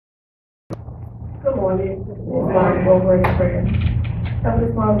Good morning. Over in prayer.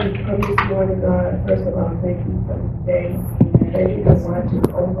 Heavenly Father, we come this morning, God. First of all, thank you for this day. Thank you for watching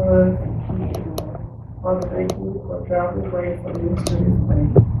over us and keeping us. Father, thank you for traveling grace for this to this way.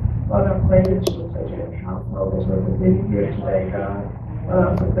 Father, I pray that you will touch your household that's represented here today, God. I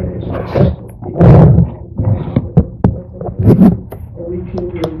also pray that you will touch the people and we can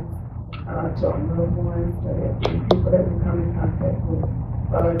use to our loved ones, to the people that we come in contact with.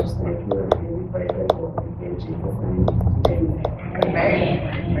 Father, I just thank you and we pray that you will in Jesus' name. Amen.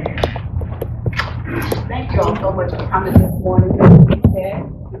 Thank you all so much for coming this morning.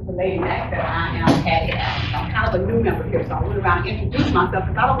 It's a lady Mac that I am Patti Adams. I'm kind of a new member here, so I went around and introduced myself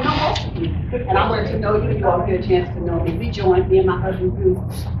because I don't know most of you. And I wanted to know you, you all get a chance to know me. We joined, me and my husband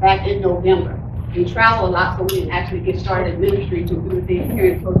Bruce, back in November. We travel a lot, so we didn't actually get started in ministry to do things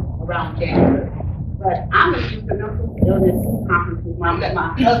here until around January. But I'm going to use the mental illness conference. I'm let my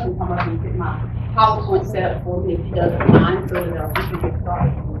husband come up and get my PowerPoint set up for me if he doesn't mind, so that we can get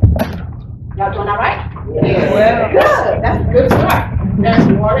started. Y'all doing all right? Yeah. Well, good. That's a good start. There's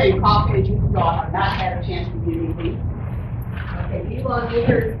some water and coffee that you all have not had a chance to give me. Okay, do you want to get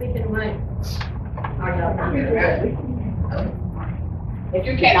her to speak in the mic? Are y'all not ready? If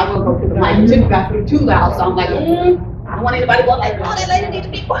you can't, I will go to the mic. It's got to be too loud, so I'm like, I don't want anybody going like, oh, that lady needs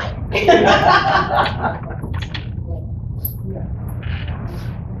to be quiet.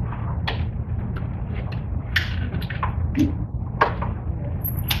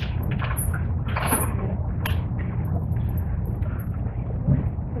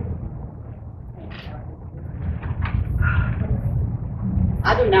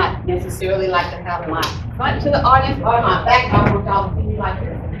 I do not necessarily like to have my front to the audience or my back. I want y'all to see me like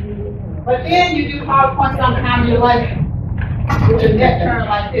this. But then you do PowerPoint sometimes you're like, with your neck turned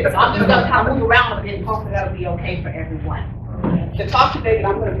like this. So I'm just going to kind of move around a bit and hopefully that'll be okay for everyone. The talk today that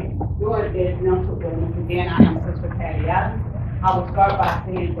I'm going to be doing is mental illness. Again, I am Sister Patti Adams. I will start by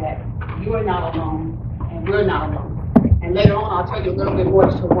saying that you are not alone and we're not alone. And later on, I'll tell you a little bit more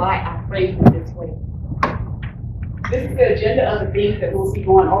as to why I phrase it this way. This is the agenda of the things that we'll be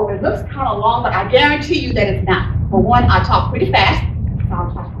going over. It looks kind of long, but I guarantee you that it's not. For one, I talk pretty fast, so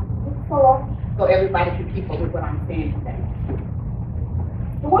I'll talk pretty slow, so everybody can keep up with what I'm saying today.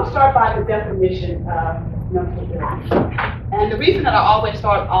 So we'll start by the definition of mental illness. And the reason that I always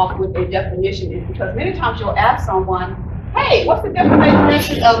start off with a definition is because many times you'll ask someone, hey, what's the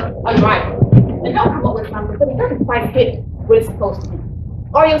definition of a driver? And they'll come up with something, but it doesn't quite fit what it's supposed to be.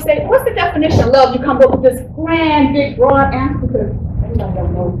 Or you'll say, what's the definition of love? You come up with this grand, big, broad answer because everybody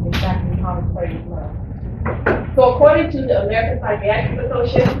don't know exactly how to phrase love. So according to the American Psychiatric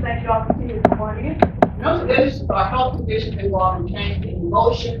Association, thank you all for tuning in, mental illnesses are health conditions involving change in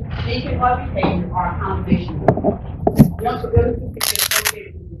emotion, thinking, or behavior, or accommodation. Mental illnesses can be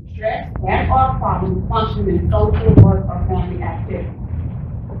associated with stress and or problems functioning in social, work, or family activities.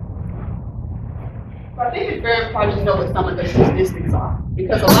 I think it's very important to know what some of the statistics are.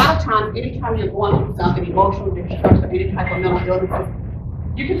 Because a lot of times, anytime you're going through something, emotional distress or any type of mental illness,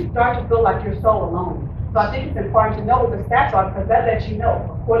 you can start to feel like you're so alone. So I think it's important to know what the stats are because that lets you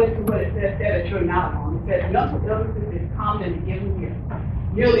know, according to what it says there, that you're not alone. It says mental illnesses is common in a given year.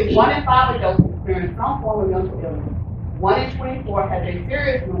 Nearly 1 in 5 adults experience some form of mental illness. 1 in 24 has a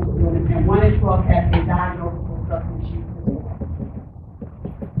serious mental illness, and 1 in 12 has a diagnosis of substance use disorder.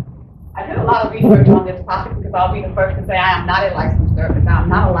 I did a lot of research on this topic because I'll be the first to say I am not a licensed therapist. I'm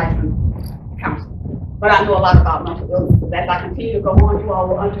not a licensed counselor. But I know a lot about mental illness. As I continue to go on, you all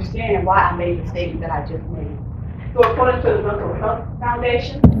will understand why I made the statement that I just made. So according to the Mental Health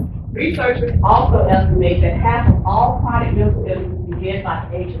Foundation, researchers also estimate that half of all chronic mental illnesses begin by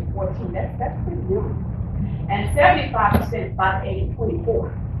the age of 14. That's pretty young. And 75% by the age of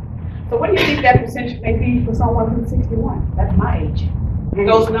 24. So what do you think that percentage may be for someone who's 61? That's my age.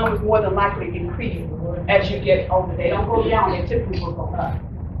 Those numbers more than likely increase as you get older. They don't go down, they typically will go up.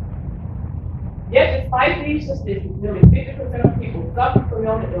 Yet, despite these statistics, nearly 50% of people suffering from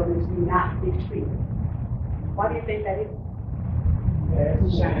mental illness do not seek treatment. Why do you think that is?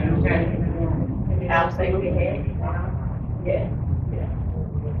 I'll say yes.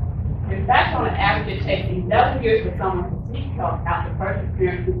 In fact, on an average, it takes 11 years for someone to seek help after first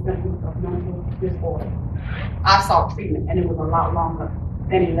experiencing symptoms of mental disorder. I sought treatment, and it was a lot longer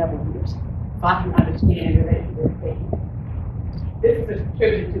than 11 years. So I can understand and relate to this statement. This is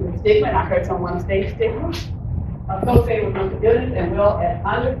attributed to the stigma, and I heard someone say stigma, associated with mental illness, and well as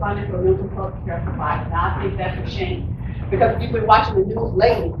underfunded for mental health care providers. Now, I think that's a shame, because if you've been watching the news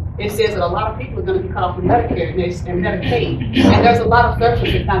lately, it says that a lot of people are going to be cut off from Medicare and Medicaid, and there's a lot of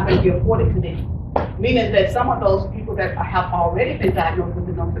services that's not going to be afforded to them. Meaning that some of those people that have already been diagnosed with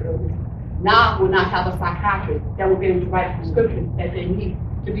a mental illness now will not have a psychiatrist that will be able to write prescriptions that they need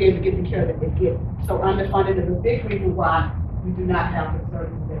to be able to get the care that they get. So underfunded is a big reason why we do not have the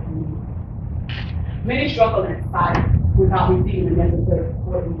services that we need. Many struggle in society without receiving the necessary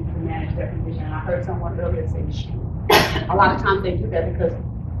support they need to manage their condition. And I heard someone earlier say a lot of times they do that because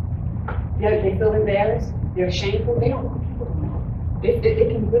they feel embarrassed, they're shameful, they don't want people to know. It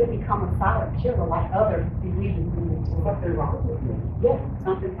can really become a silent killer like other diseases. Something wrong with you. Yes,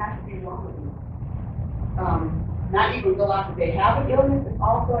 something has to be wrong with you. Not even realize that they have an illness is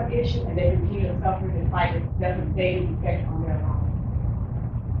also an issue, and they continue to suffer despite its devastating effect on their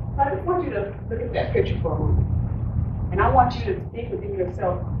lives. So I just want you to look at that picture for a moment. And I want you to think within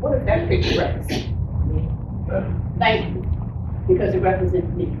yourself, what does that picture represent? Thank you, because it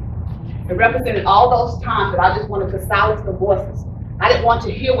represents me. It represented all those times that I just wanted to silence the voices. I didn't want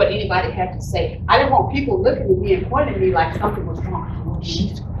to hear what anybody had to say. I didn't want people looking at me and pointing at me like something was wrong. Oh,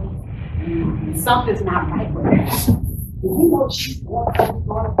 she's crazy. Something's not right with her. Did you know she's going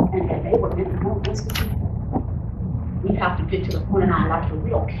and that they were in the home institute? We have to get to the point in our life where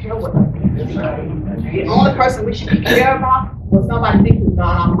we don't care what the people think. The only person we should care about was somebody thinking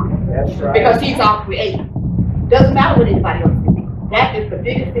God Almighty. That's right. Because He's our creator. Doesn't matter what anybody else thinks. That is the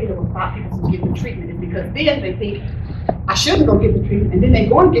biggest thing that will stop people from getting the treatment, is because then they think, I shouldn't go get the treatment, and then they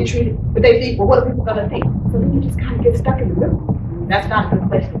go and get treated, but they think, well, what are people gonna think? So then you just kind of get stuck in the middle. That's not a good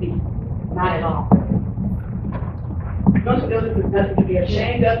place to be. Not at all. Mental illness is nothing to be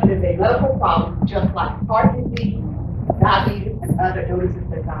ashamed of. It is a medical problem, just like heart disease, diabetes, and other illnesses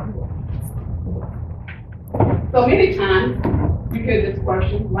that die with. So many times, you hear this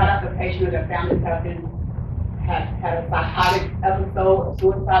question right after the patient or their families have had a psychotic episode, a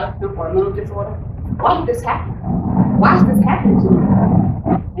suicidal attempt, or a mental disorder. Why did this happen? Why is this happening to me?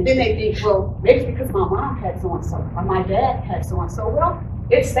 And then they think, well, maybe it's because my mom had so-and-so, or my dad had so-and-so. Well,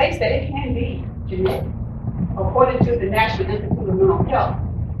 it states that it can be genetic. According to the National Institute of Mental Health,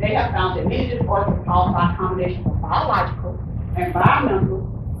 they have found that many disorders are caused by a combination of biological,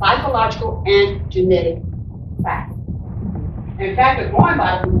 environmental, psychological, and genetic factors. In fact, the growing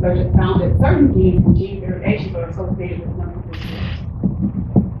body of research has found that certain genes and gene variations are associated with mental disorders.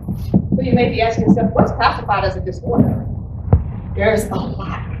 So you may be asking yourself, what's classified as a disorder? There's a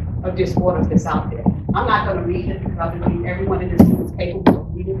lot of disorders that's out there. I'm not going to read this because I believe everyone in this room is capable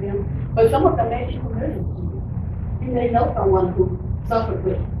of reading them, but some of them may be familiar to you. You may know someone who suffered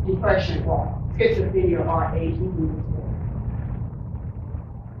with depression or schizophrenia or a eating disorder.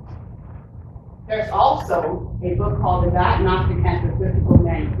 There's also a book called The Diagnostic and Statistical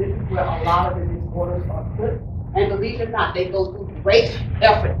Manual. This is where a lot of the disorders are put, and believe it or not, they go through great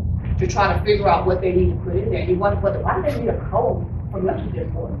effort to try to figure out what they need to put in there. You wonder, why do they need a code for mental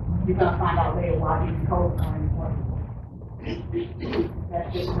disorder? You're going to find out later why these codes are important.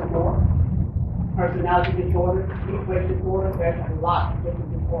 That's just the law. Personality disorders, sleep wave disorders, there's a lot of different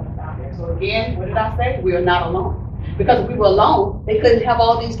disorders out there. So again, what did I say? We are not alone. Because if we were alone, they couldn't have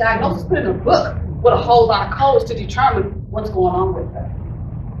all these diagnoses put in a book with a whole lot of codes to determine what's going on with us.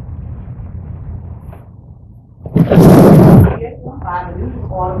 The new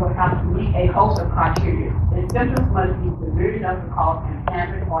disorder will have to meet a host of criteria. The symptoms must be severe enough to cause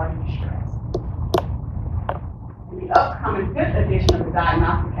impairment or distress. In the upcoming 5th edition of the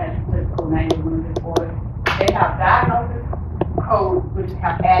Diagnostic and Statistical Manual of Mental Disorders, they have diagnosis codes which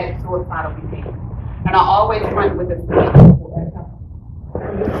have added suicidal behavior. And I always run with the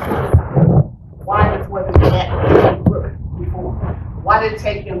why this wasn't that book before? Why did it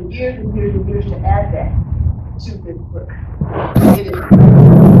take them years and years and years to add that to this book? It is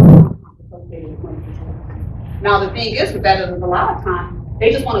associated with mental disorders. Now the thing is with that is a lot of times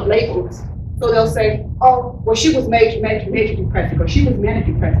they just want to label us. So they'll say, oh, well, she was major depressive, or she was manic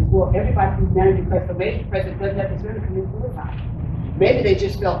depressive. Well, everybody who's manic depressive or major depressive doesn't necessarily commit suicide. Maybe they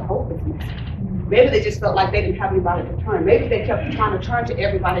just felt hopelessness. Maybe they just felt like they didn't have anybody to turn. Maybe they kept trying to turn to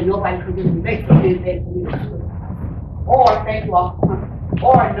everybody, nobody could really relate, so then they committed suicide. Or, thank you all for coming,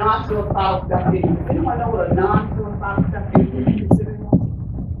 or a non-suicidal self-pity. Anyone know what a non-suicidal self-pity is considered?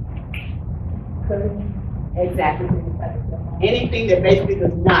 Exactly. Anything that basically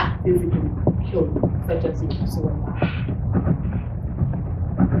does not physically kill you, such as suicide.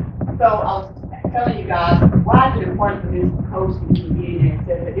 So I was telling you guys why is it important for this coach to be in there. It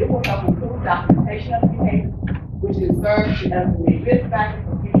says that it will help improve documentation of behavior, which is served to estimate risk factors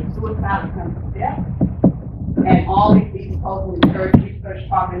for future suicide in terms of death. And all these codes will encourage research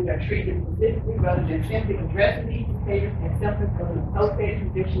programs that treat it specifically rather than simply addressing these behaviors and symptoms of an associated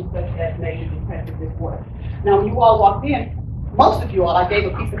condition such as major depressive disorder. Now, when you all walked in, most of you all, I gave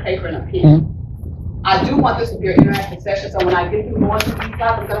a piece of paper and a pen. I do want this to be an interactive session, so when I get through more to these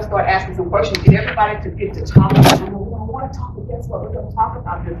guys, I'm gonna start asking some questions, get everybody to get to talk. I know we don't wanna talk, but guess what, we're gonna talk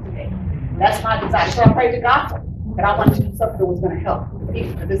about this today. That's my desire, so I pray to God for it, but I want to do something that was gonna help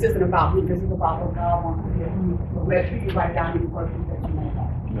me. But this isn't about me, this is about what God wants to do. So we're treating you right down these questions that you may have.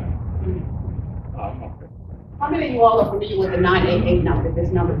 Okay. How many of you all are familiar with the 988 number,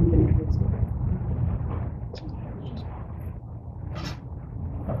 this number you can use?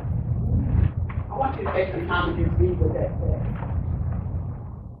 I want you to take some time to just read what that says.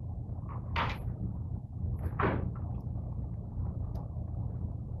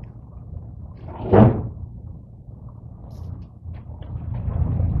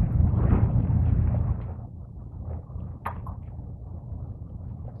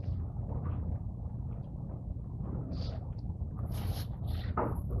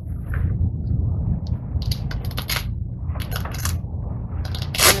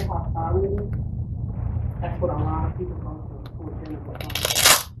 That's what a lot of people go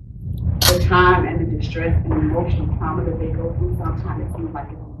through. The time and the distress and emotional trauma that they go through, sometimes it seems like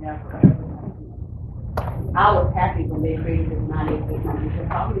it will never ever end. I was happy when they created this 988 number because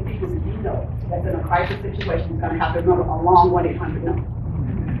how many people do you know that's in a crisis situation is going to have to remember a long 1-800 number?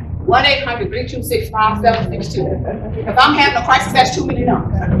 1-800-326-5762. If I'm having a crisis, that's too many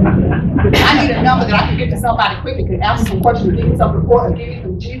numbers. I need a number that I can get to somebody quickly, can answer some questions, give me some report, or give me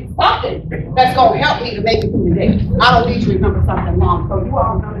some something that's going to help me to make it through the day. I don't need to remember something long. So you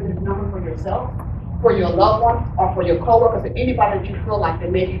all remember this number for yourself, for your loved ones, or for your coworkers, or anybody that you feel like they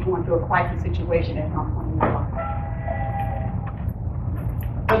may be going through a crisis situation at some point in their life.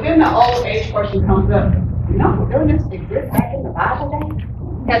 But then the old age question comes up. Mental illness exists back in the Bible days?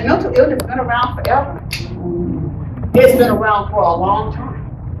 Has mental illness been around forever? It's been around for a long time.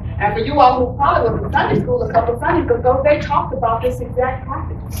 And for you all who probably was in Sunday school a couple of Sundays ago, they talked about this exact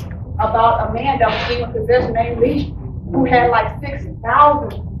passage, about a man that was demon possessed named Legion, who had like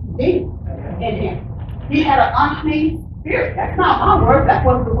 6,000 demons in him. He had an unclean spirit. That's not my word, that's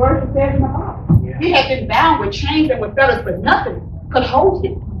what the word says in the Bible. He had been bound with chains and with fetters, but nothing could hold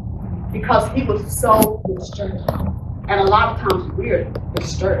him because he was so disturbed. And a lot of times we're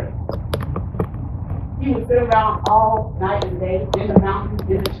disturbed. He would sit around all night and day in the mountains,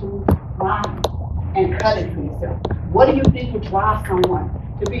 in the tombs, crying and cutting himself. What do you think would drive someone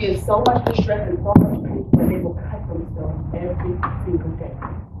to be in so much distress and so much pain that they will cut themselves every single day?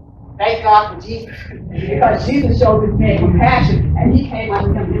 Thank God for Jesus, because Jesus showed this man compassion, and he came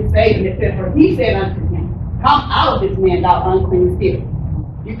unto him and saved him. It said, for he said unto him, come out of this man, thou unclean spirit.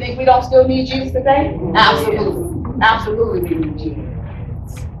 You think we don't still need Jesus today? Absolutely. Absolutely we need Jesus.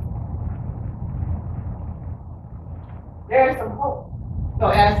 There is some hope. So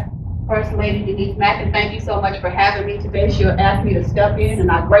as First Lady Denise Mackin, thank you so much for having me today. She'll ask me to step in,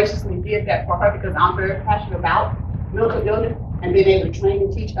 and I graciously did that for her because I'm very passionate about mental illness and being able to train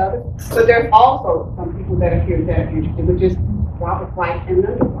and teach others. But there's also some people that are here that are interested, which is Robert White and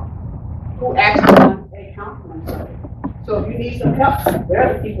Linda White, who actually run a counseling service. So if you need some help, there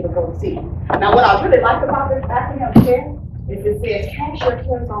are the people to go to see. Now what I really like about this acronym CARE is it says cast your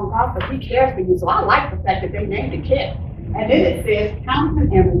cares on God, but he cares for you. So I like the fact that they named it CARE. And then it says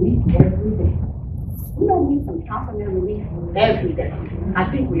counseling and relief every day. We don't need some counseling and relief every day. I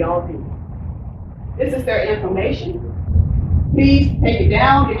think we all do. This is their information. Please take it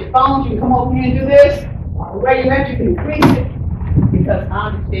down, get your phones, you can come over here and do this. Where you're at, you can increase it. Because I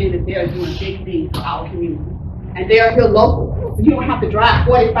understand that they're doing big things for our community. And they are here local. You don't have to drive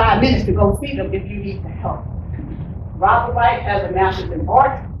 45 minutes to go see them if you need the help. Robert White has a master's in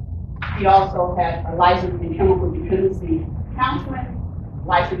art. He also has a license in chemical dependency counseling,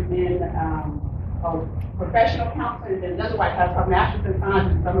 license in professional counseling, and then Linda White has her master's in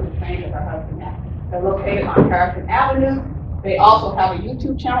science and some of the training that her husband has. They're located on Harrison Avenue. They also have a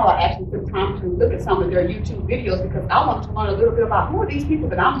YouTube channel. I actually took time to look at some of their YouTube videos because I wanted to learn a little bit about who are these people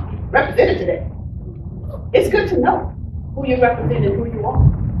that I'm representing today. It's good to know who you're representing and who you are.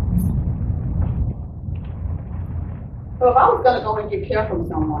 So if I was going to go and get care from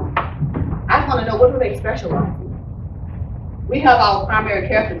someone, I want to know what do they specialize in. We have our primary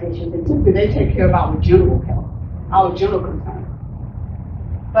care physicians, and typically they take care of our general health, our general concerns.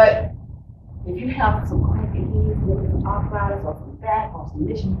 But if you have some chronic disease, some arthritis, or some back, or some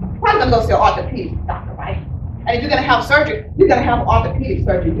issues, you're probably going to go see an orthopedic doctor, right? And if you're going to have surgery, you're going to have an orthopedic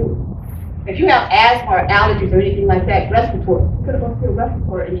surgeon do it. If you have asthma or allergies or anything like that, respiratory, you're going to go see a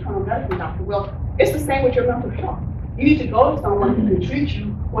respiratory internal medicine doctor. Well, it's the same with your mental health. You need to go to someone who can treat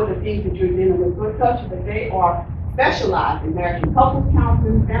you for the things that you're dealing with. We'll tell you that they are specialized in marriage and couples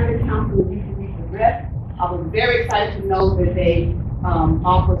counseling, family counseling, you can read the rest. I was very excited to know that they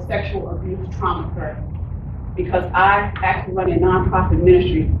offer sexual abuse trauma therapy, because I actually run a nonprofit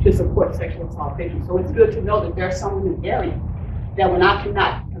ministry to support sexual assault victims. So it's good to know that there's someone in the area that when I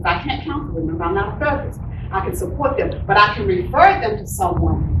cannot, because I can't counsel them, I'm not a therapist, I can support them, but I can refer them to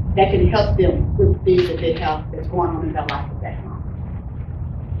someone that can help them with things that they have that's going on in their life at that time.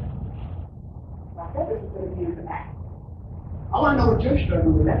 So I said this is going to be in the back. I want to know what you're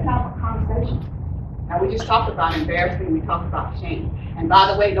struggling with. Let's have a conversation. Now, we just talked about embarrassment, we talked about shame. And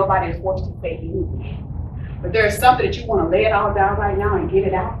by the way, nobody is forced to say anything. But there's something that you want to lay it all down right now and get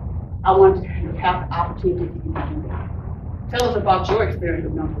it out. I want you to have the opportunity to do that. Tell us about your experience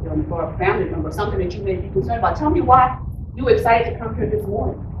with mental illness or a family member, something that you may be concerned about. Tell me why you were excited to come here this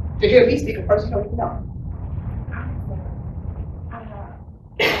morning to hear me speak a person you don't even know.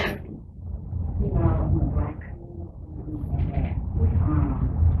 You know, I'm a black community,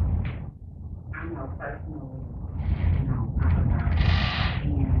 I know personally, you know, about,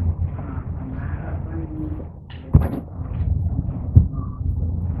 and from my upbringing,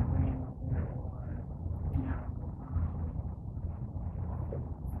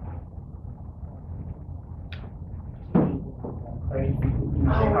 crazy,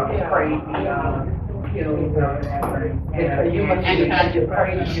 kills or whatever. And you must have your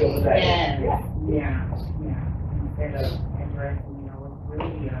crazy kills. Yeah. Instead of addressing, you know, it's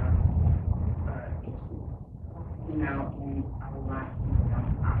really issue. You know, and a lot of people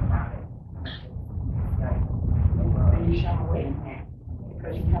don't talk about it. And you shy away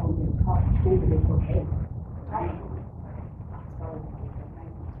because you haven't been taught to think that it's okay. Right?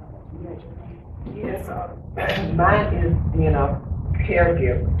 Yes, mine is being a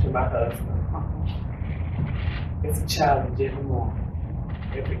caregiver to my husband. It's a challenge every morning,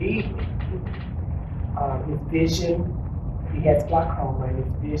 every evening. His vision, he has glaucoma, and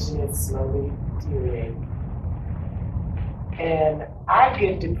his vision is slowly deteriorating. And I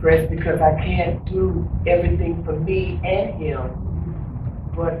get depressed because I can't do everything for me and him,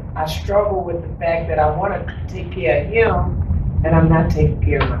 but I struggle with the fact that I want to take care of him, and I'm not taking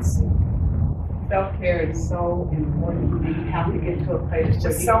care of myself. Self-care is so important. You have to get to a place It's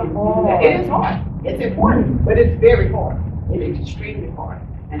just where so you can do hard. that. It is hard. It's important, but it's very hard. It is extremely hard.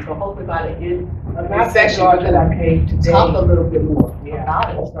 And so hopefully by the end of this session, we're that I going came to today. talk a little bit more Yeah.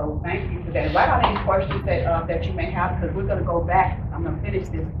 about it. So thank you for that. Write out any questions that you may have, because we're going to go back. I'm going to finish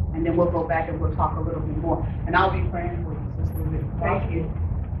this, and then we'll go back and we'll talk a little bit more. And I'll be praying for you, Sister Ruth. Thank you.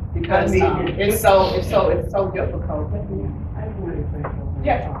 Because it's so difficult. I just wanted to say something.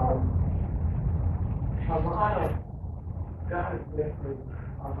 Yes, of course. A lot of, God has blessed me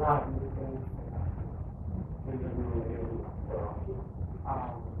a lot of new things in the rural area.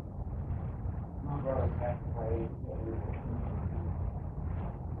 My brother passed away.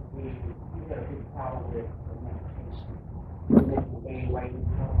 We had a big problem with the medication. We gained weight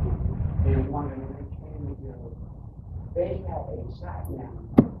and wondering when they came here, they have a shot now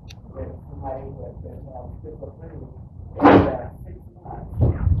that somebody that has schizophrenia. It's 6 months.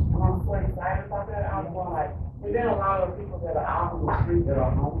 I'm so excited about that. I'm going like, and then a lot of people that are out on the street that are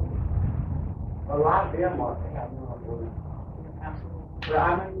homeless, a lot of them are, they have no idea. Absolutely. But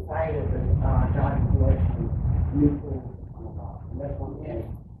I'm excited that God is blessing me too. That's one thing.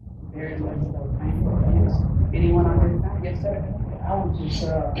 Very much so. Thank you. Anyone on this side? Yes, sir. I would just,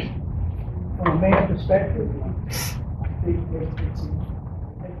 from a man perspective, I think it's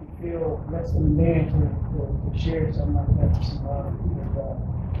make you feel less than a man to share something like that with somebody.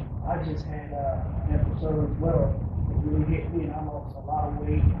 I just had an episode as well. It really hit me, and I lost a lot of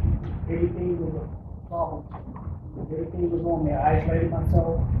weight. Everything was a problem. Everything was on me. I isolated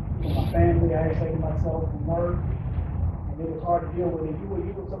myself from my family. I isolated myself from work, and it was hard to deal with it. You would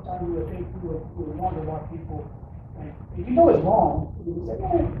sometimes you would think you would wonder why people. And if you know it's wrong, you would say,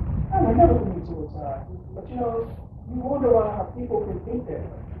 man, I would never commit suicide. But you know, you wonder how people can think that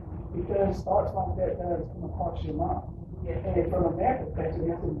way, because thoughts like that does come across your mind. And from a man perspective,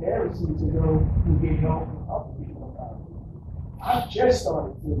 it's embarrassing to go and get help and talk to people about it. I just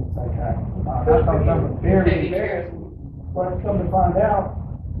started seeing psychiatry. I thought that was very embarrassing. But come to find out,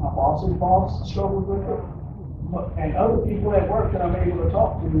 my boss's boss struggles with it, and other people at work that I'm able to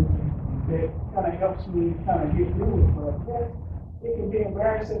talk to, that kind of helps me kind of get through it. But yes, it can be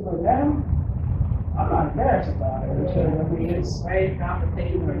embarrassing, but now I'm not embarrassed about it. I mean, it's Great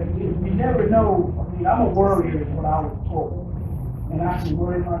conversation for you. you never know. I mean, I'm a worrier is what I was told, and I can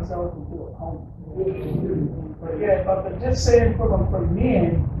worry myself into a coma. But yeah, but just saying from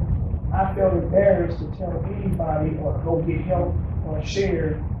men, I felt embarrassed to tell anybody or go get help or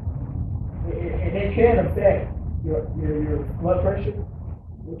share, and it can affect your blood pressure.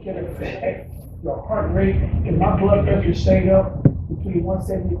 It can affect your heart rate. If my blood pressure stayed up, between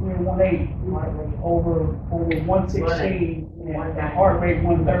 173 and 180, over 116, and heart rate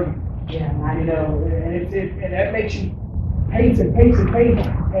 130. Yeah, You know, and that makes you pace and pace and pace,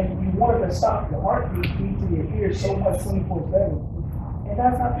 and you want to stop your heartbeat beats in your ears so much 24/7. And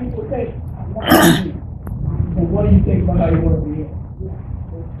that's how people think. And what do you think about how you want to be?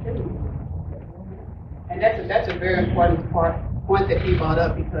 And that's a very important point that he brought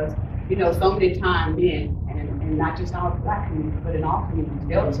up, because, you know, so many times men, and not just our black community, but in all communities,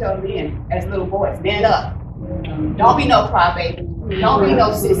 they'll tell men as little boys, man up. Don't be no crybaby. Don't be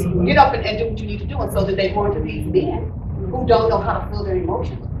no sissy. Get up and do what you need to do. And so that they go into these men who don't know how to feel their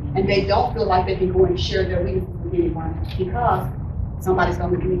emotions. And they don't feel like they can go and share their weaknesses with anyone, because somebody's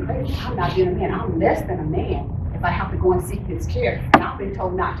gonna look at me crazy. I'm not being a man. I'm less than a man if I have to go and seek this care. And I've been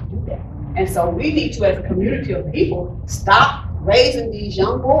told not to do that. And so we need to, as a community of people, stop raising these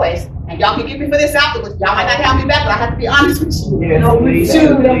young boys. And y'all can get me for this afterwards. Y'all might not have me back, but I have to be honest with you. Yes,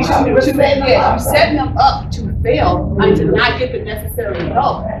 You're setting them up to fail and to not get the necessary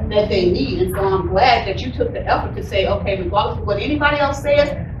help that they need. And so I'm glad that you took the effort to say, okay, regardless of what anybody else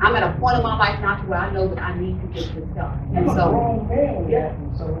says, I'm at a point in my life now to where I know that I need to get this help. And so, yeah.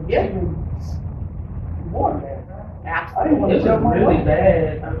 I didn't want to tell my really wife.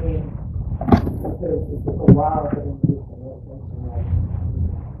 bad. I mean, it took a while for them to get the help.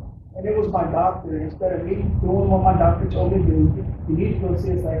 And it was my doctor. Instead of me doing what my doctor told me to do, you need to go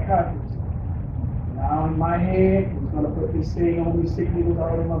see a psychiatrist. Now in my head, he's gonna put this thing on me, stick needles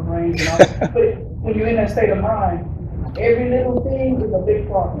all in my brain. And all. But when you're in that state of mind, every little thing is a big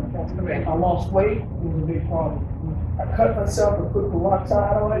problem. That's correct. I lost weight, it was a big problem. I cut myself and put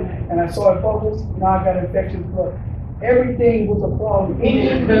peroxide on it, and I saw it bubbles. Now I got infectious blood. Everything was a problem.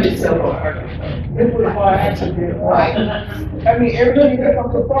 It was by accident. Right. I mean, everything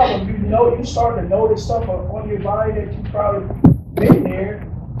becomes a problem. You know, you start to notice stuff on your body that you probably been there,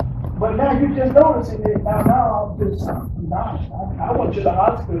 but now you're just noticing it. Now I'm just not. I went to the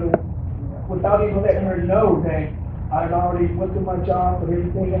hospital without even letting her know that I had already went to my job, put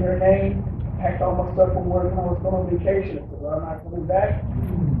everything in her name, packed all my stuff from work, and I was going on vacation. I said, well, I'm not coming back.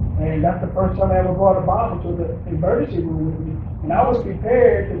 And that's the first time I ever brought a Bible to the emergency room with me. And I was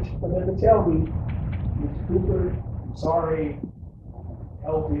prepared for them to tell me, Mr. Cooper, I'm sorry,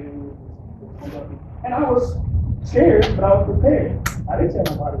 help you. And I was scared, but I was prepared. I didn't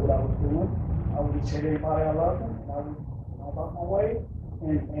tell nobody what I was doing. I would just tell everybody I loved them, and I was about my way,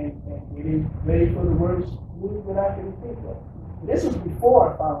 and getting ready for the worst move that I could think of. This was before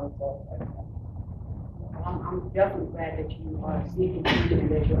I finally thought that. I'm definitely glad that you are seeking treatment and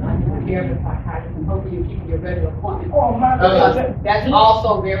that you're not here with psychiatrist, and hopefully you're keeping your regular appointment. Oh, my God. That's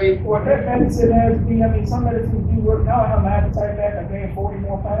also very important. That medicine has been, I mean, some medicines do work. Now I have my appetite back, I gained 40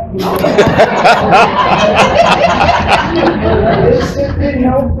 more pounds. It didn't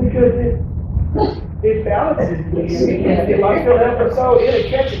help because it balances me. If I feel an episode, it'll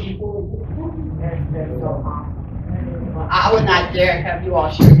catch it before it gets. That's so awesome. I would not dare have you all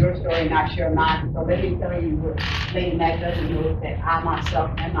share your story and not share mine. So let me tell you what Lady Mac doesn't know, is that I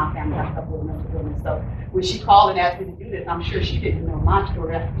myself and my family have a couple of mental illness. So when she called and asked me to do this, I'm sure she didn't know my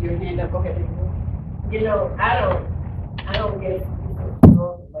story. After your hand up, go ahead. You know, I don't get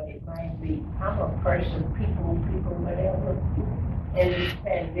people, but it might be, I'm a person, people, whatever. In this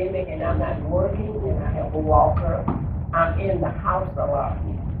pandemic, and I'm not working, and I have a walker, I'm in the house a lot.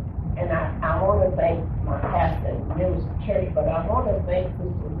 And I want to thank my pastor, it was a church, but I want to thank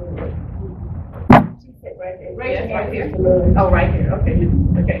Sister Lily. She said right there, raise your hand, Sister Lily. Oh, right here, okay.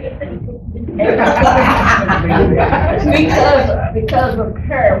 Because of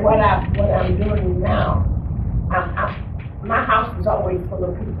her, what I'm doing now, my house was always full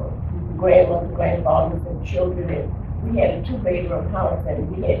of people, grandmothers, grandfathers, and children, and we had a 2-bedroom house,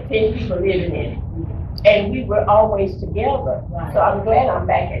 and we had 10 people living in it. And we were always together. Right. So I'm glad I'm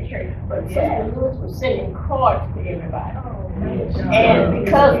back at church. But Sister Lewis was sending cards to everybody. And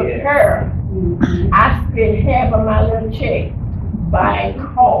because of her, I spent half of my little check buying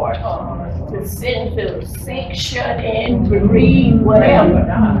cards to send to sick, shut in, bereaved, whatever.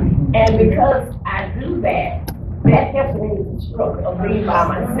 And because I do that, that helps me with the struggle of being by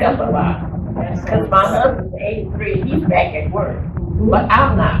myself a lot. Because my husband's 83, he's back at work. But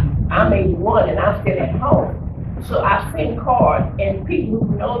I'm not. I'm 81 and I'm still at home. So I send cards, and people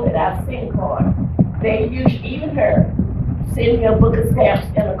who know that I send cards, they usually, even her, send me a book of stamps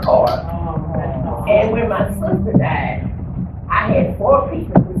and a card. And when my sister died, I had 4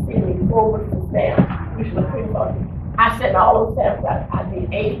 people who sent me 4 books of stamps, which was pretty much. I sent all those stamps out. I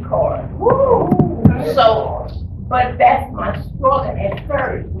did 8 cards. Woo! So, but that's my struggle at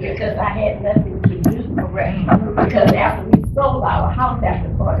first, because I had nothing to do. Correct. Because after we sold our house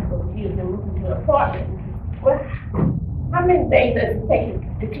after 44 years and moved to an apartment. Well, how many days does it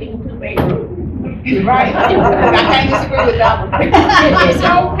take to clean 2 bedrooms? Right. I can't disagree with that one. It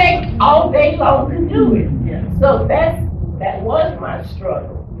don't take all day long to do it. So that was my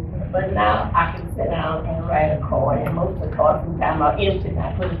struggle. But now I can sit down and write a card, and most of the cards sometimes are empty, and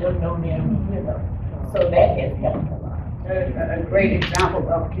I put a little note in, you know. So that has helped a lot. A great example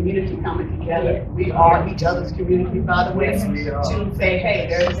of community coming together. Yes. We are each other's community, by the way, to say, hey,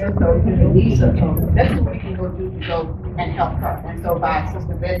 there's those who need something. That's what we can go do to go and help her. And so by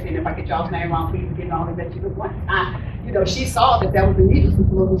Sister Betsy, and if I get y'all's name wrong, please forgive me, all of that. She was one time, you know, she saw that there was a need for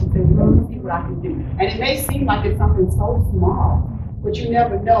people who said, well, let's see what I can do. And it may seem like it's something so small, but you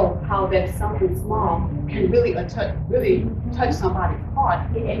never know how that something small can really touch somebody's heart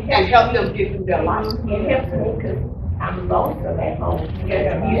and help them get through their life. It helps me because I'm lonesome at home.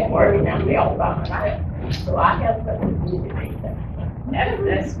 He's working, I'm there all by myself. So I have something to do today.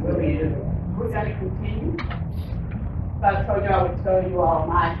 That's really good. We're gonna continue. So I told you I would tell you all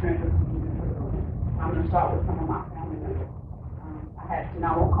my experiences. I'm gonna start with some of my family members. I had, and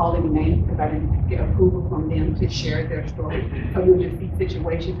I won't call any names because I didn't get approval from them to share their story. So you'll just see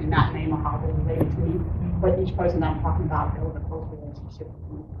situations and not name or how they related to me. But each person I'm talking about, there was a close relationship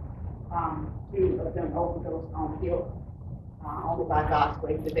with me. 2 of them overdosed on pills. Only by God's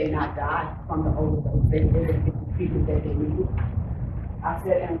grace did they not die from the overdose. They were able to get the treatment that they needed. I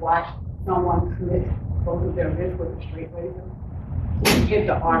sat and watched someone slit both of their wrists with a straight razor, hit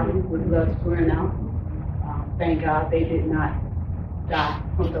the artery with blood spewing out. Thank God they did not die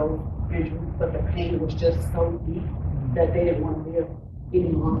from those injuries, but the pain was just so deep that they didn't want to live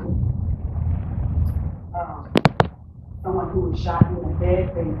any longer. Someone who was shot in the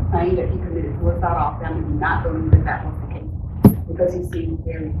head, they claimed that he committed suicide. Our family do not believe that that was the case because he seemed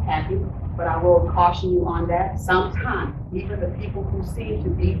very happy. But I will caution you on that. Sometimes, even the people who seem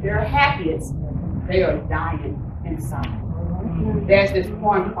to be their happiest, they are dying inside. There's this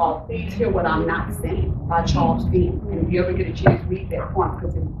poem called Please Hear What I'm Not Saying by Charles Finn. And if you ever get a chance, read that poem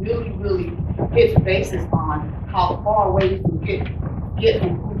because it really hits basis on how far away you can get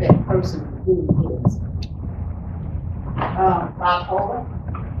from who that person really is. Bipolar.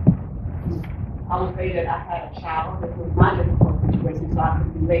 I would say that I had a child that was my difficult situation, so I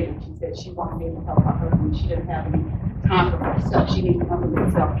could relate. And she said she wanted me to help her husband. She didn't have any time for herself. She needed something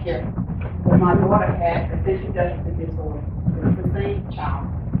with self-care. But my daughter had attention deficit disorder. It was the same child.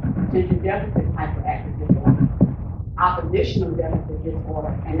 Attention deficit hyperactive disorder, oppositional deficit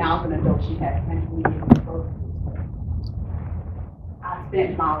disorder, and now as an adult she has intermediate disorder. I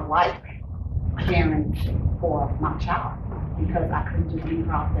spent my life caring for my child because I couldn't just leave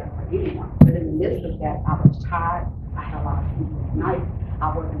her out there for anyone. But in the midst of that, I was tired. I had a lot of sleepless nights.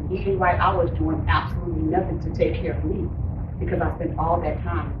 I wasn't eating right. I was doing absolutely nothing to take care of me because I spent all that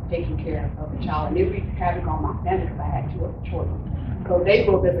time taking care of the child. And it wreaked havoc on my family because I had 2 other children. So they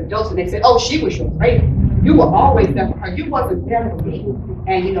grew up as adults and they said, oh, she was your baby. You were always there for her. You wasn't there for me.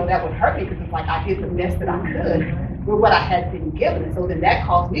 And you know, that would hurt me because it's like I did the best that I could with what I had been given. And so then that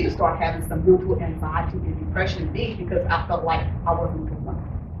caused me to start having some mental anxiety and depression and things because I felt like I wasn't good enough.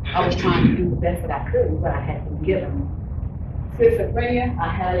 I was trying to do the best that I could with what I had been given. Schizophrenia, I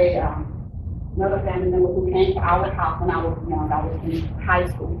had another family member who came to our house when I was young. I was in high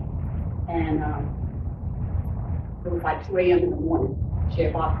school. And it was like 2 a.m. in the morning. She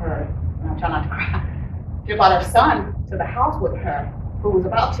had brought her, and I'm trying not to cry, she brought her son to the house with her, who was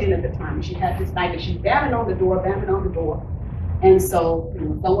about 10 at the time. And she had this night that she's banging on the door. And so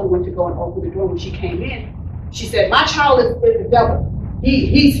someone went to go and open the door. When she came in, she said, my child is the devil.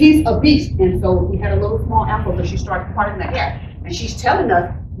 He's a beast. And so he had a little small afro, so she started parting the hair. And she's telling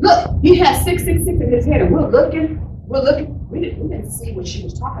us, look, he has 666 in his head. And we're looking. We didn't see what she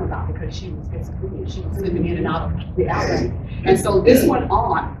was talking about because she was schizophrenia. She was slipping in and out of the outlet. And so this went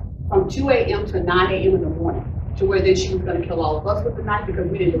on from 2 a.m. to 9 a.m. in the morning, to where then she was going to kill all of us with the knife because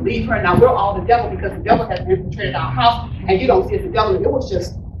we didn't believe her. Now we're all the devil because the devil has infiltrated our house and you don't see it, the devil. It was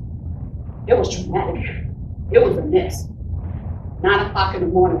traumatic. It was a mess. 9 o'clock in the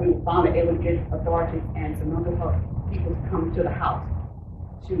morning, we were finally able to get authorities and some mental health people to come to the house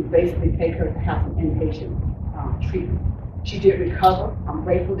to basically take her to have some inpatient treatment. She did recover. I'm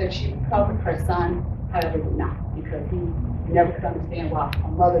grateful that she recovered. Her son, however, did not, because he never could understand why a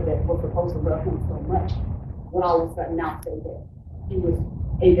mother that was supposed to love him so much would all of a sudden now say that he was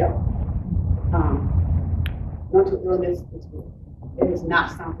a devil. Mental illness is real. It is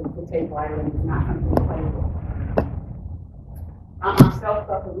not something to take lightly, and it's not something to play with. I myself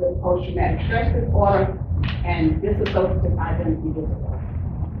suffer with post-traumatic stress disorder and dissociative identity disorder.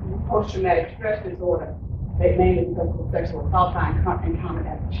 Post-traumatic stress disorder mainly because of the sexual assault I encountered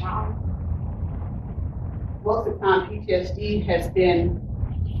as a child. Most of the time, PTSD has been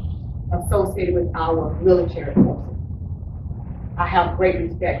associated with our military forces. I have great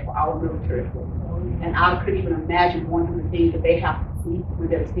respect for our military forces. And I couldn't even imagine going through the things that they have to see when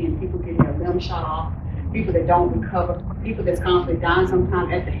they're seeing people getting their limbs shot off, people that don't recover, people that's constantly dying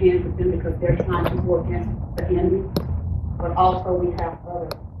sometimes at the hands of them because they're trying to war against the enemy. But also we have other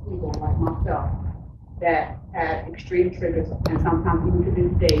people like myself that had extreme triggers and sometimes even to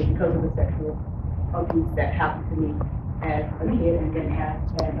this day because of the sexual abuse that happened to me as a kid and then as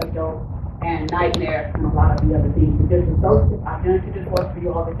an adult, and nightmares and a lot of the other things. The dissociative identity disorder, for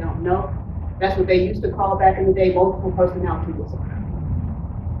you all that don't know, that's what they used to call back in the day multiple personality disorder.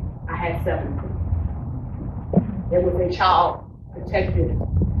 I had 7 of them. It was a child protective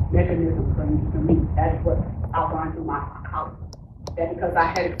mechanism for me. That is what I learned through my psychology. That because I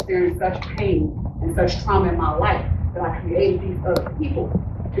had experienced such pain and such trauma in my life, that I created these other people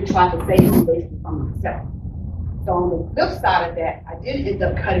to try to save me basically from myself. So on the flip side of that, I didn't end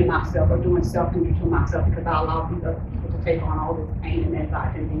up cutting myself or doing self-injury to myself because I allowed these other people to take on all this pain and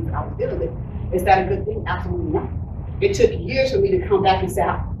anxiety and things that I was dealing with. Is that a good thing? Absolutely not. It took years for me to come back and say,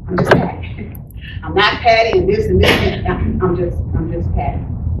 I'm just Patti. I'm not Patti and this and this. I'm just Patti.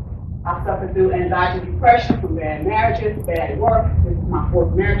 I suffered through anxiety and depression from bad marriages, bad work. This is my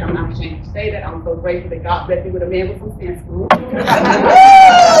 4th marriage. I'm not ashamed to say that. I'm so grateful that God blessed me with a man with some sense.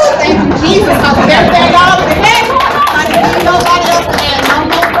 Thank you, Jesus. I was everything God was ahead. I didn't need nobody else to add no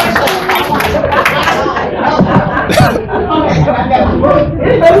more questions.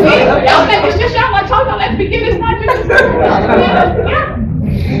 Y'all think it's just y'all like talking. Let's begin this night.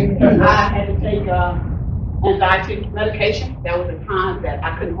 I had to take anxiety medication. There was a time that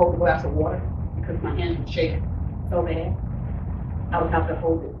I couldn't hold a glass of water because my hands would shake so bad. I would have to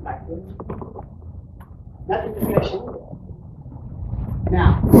hold it like this. Nothing to finish it.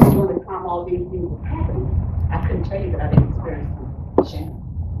 Now, during the time all these things were happening, I couldn't tell you that I didn't experience shame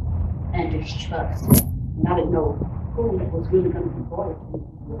and distrust. And I didn't know who was really going to be bothered with me,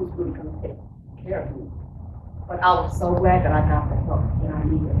 who was really going to take care of me. But I was so glad that I got the help that I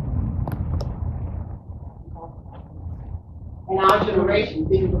needed. In our generation,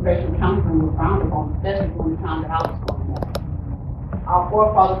 being professional counseling was frowned upon, especially during the time that I was growing up. Our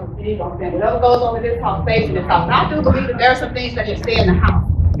forefathers were big on saying, whatever goes on in this house stays in this house. And I do believe that there are some things that should stay in the house.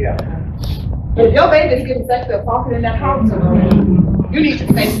 Yeah. If your baby is getting sexually assaulted in that house, you need to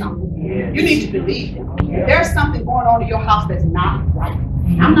say something. You need to believe them. If there's something going on in your house that's not right,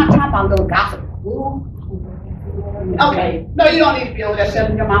 I'm not talking about little gossip. Okay, no, you don't need to be over there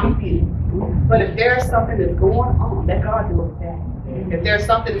telling your mama feet. But if there's something that's going on, let God deal with that. If there's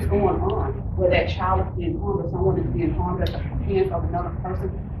something that's going on where that child is being harmed or someone is being harmed at the hands of another person,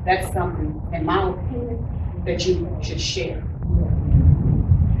 that's something, in my opinion, that you should share.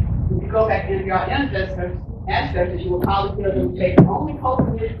 If you go back into your ancestors, you will probably feel them take the only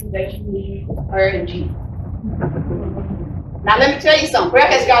coping that you need is prayer and Jesus. Now let me tell you something, prayer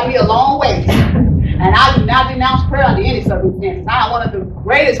has got me a long way. And I do not denounce prayer under any circumstances. I am one of the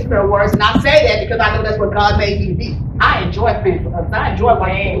greatest prayer warriors, and I say that because I know that's what God made me to be. I enjoy praying for others. I enjoy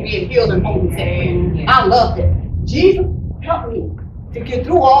watching people being healed and holy. I love that. Jesus, help me to get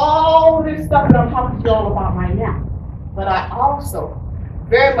through all this stuff that I'm talking to you all about right now. But I also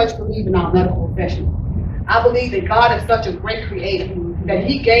very much believe in our medical profession. I believe that God is such a great creator that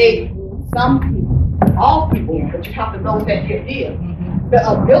He gave some people, all people, but you have to know that gift is, the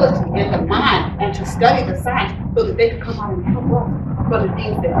ability and the mind and to study the science so that they can come out and help us for the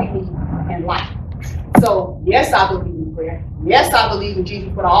things that we need in life. So, yes, I believe in prayer. Yes, I believe in Jesus,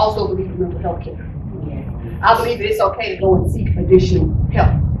 but I also believe in mental health care. I believe that it's okay to go and seek additional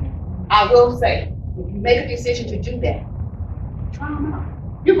help. I will say, if you make a decision to do that, try them out.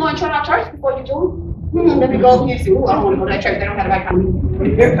 You're going to try out church before you join. Let me go here and see, I don't want to go to that church. They don't have the right kind of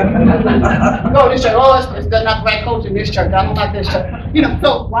music. Go to this church. Oh, it's not the right culture in this church. I don't like this church. You know,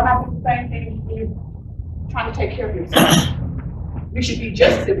 so why not do the same thing when you're trying to take care of yourself? You should be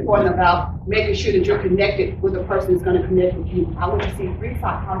just as important about making sure that you're connected with the person who's going to connect with you. I went to see 3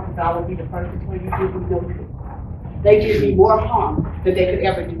 psychologists. I would be the person to tell you no good. They did me more harm than they could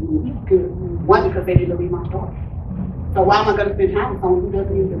ever do me good. One, because they didn't believe my story. So why am I going to spend time with someone who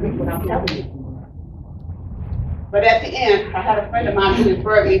doesn't even believe what I'm telling you? But at the end, I had a friend of mine who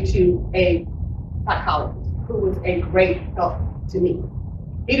referred me to a psychologist who was a great help to me.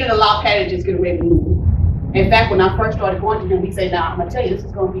 He didn't allow Patti to just get away with me. In fact, when I first started going to him, he said, now, I'm going to tell you, this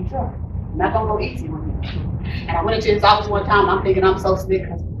is going to be tough. I'm not going to go easy on you. And I went into his office one time, and I'm thinking I'm so sick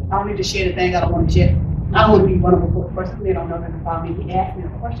because I don't need to share anything I don't want to share. I don't want to be one of the first people. They don't know nothing about me. He asked me a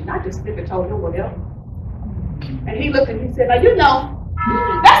question. I just simply told him whatever. And he looked and he said, now you know,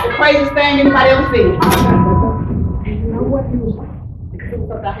 that's the craziest thing anybody ever seen. And you know what? He was right. Because it was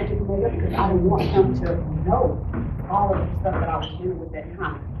something I had to made up because I didn't want him to know all of the stuff that I was dealing with at that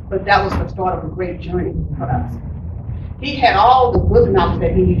time. But that was the start of a great journey for us. He had all the book knowledge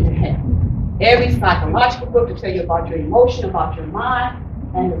that he needed to have. Every psychological book to tell you about your emotion, about your mind,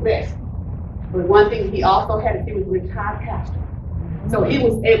 and the rest. But one thing he also had is he was a retired pastor. So he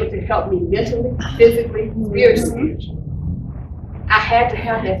was able to help me mentally, physically, spiritually. I had to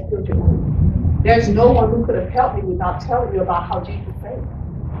have that spiritual knowledge. There's no one who could have helped me without telling me about how Jesus saved.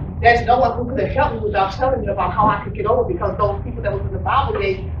 There's no one who could have helped me without telling me about how I could get over, because those people that was in the Bible,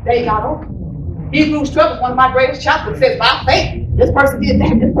 they got over. Hebrews 12 is one of my greatest chapters. It says, by faith, this person did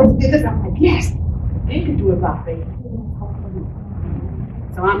that, this person did this. I'm like, yes, he can do it by faith.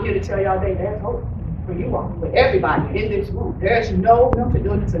 So I'm here to tell y'all today, there's hope for you all, for everybody in this room. There's no mental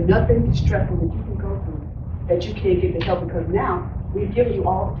illness or nothing distressful that you can go through that you can't get the help, because now we've given you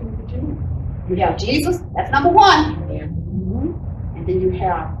all the tools that you need. You have Jesus, that's number one. And then you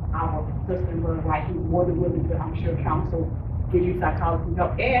have our sister and brother, right, who's more than willing to, I'm sure, counsel, give you psychology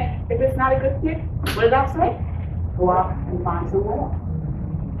help. And if it's not a good fit, what did I say? Go out and find someone else.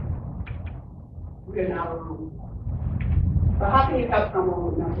 We're not alone. But how can you help someone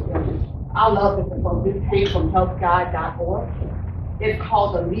with mental illness? I love this book. This came from healthguide.org. It's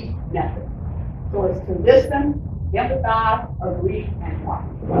called the LEAP method. So it's to listen, empathize, agree, and talk.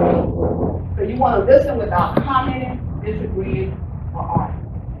 So you want to listen without commenting, disagreeing, or arguing.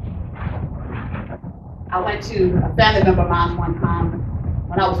 I went to a family member of mine one time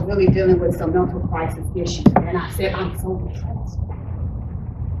when I was really dealing with some mental crisis issues, and I said, I'm so depressed.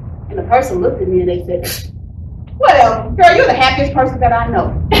 And the person looked at me and they said, whatever, girl, you're the happiest person that I know.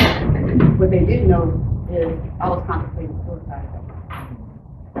 What they didn't know is I was contemplating suicide.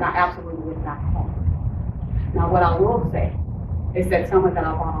 And I absolutely was not home. Now, what I will say is that some of that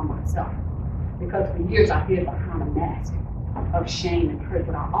I brought on myself. Because for years I hid behind a mask of shame and hurt,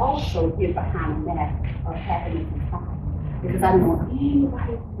 but I also hid behind a mask of happiness and pride. Because I didn't want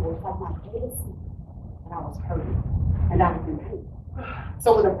anybody to know. It was like my greatest secret. And I was hurting. And I was in pain.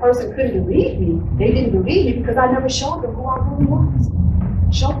 So when a person couldn't believe me, they didn't believe me because I never showed them who I really was.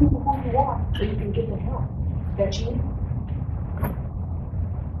 Show people who you are so you can get the help that you need.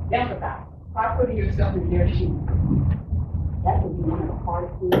 Empathize. Try putting yourself in their shoes. That would be one of the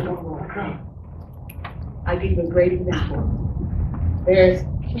hardest things in the world. I'll give you a great example. There's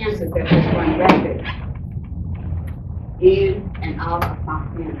cancer that has run rapid in and out of my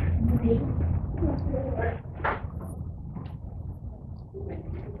family.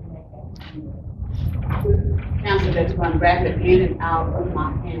 Cancer that's run rapid in and out of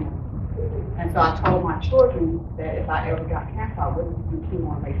my family. And so I told my children that if I ever got cancer, I wouldn't do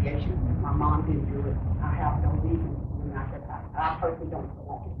chemo and radiation. My mom didn't do it. I have no reason to do it. I personally don't feel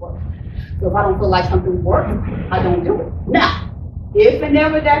like it works. So if I don't feel like something works, I don't do it. Now, if and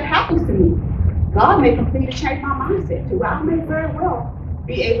ever that happens to me, God may completely change my mindset too. I may very well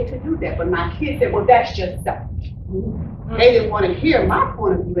be able to do that. But my kids said, well, that's just selfish. They didn't want to hear my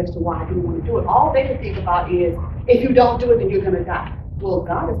point of view as to why I didn't want to do it. All they could think about is, if you don't do it, then you're going to die. Well,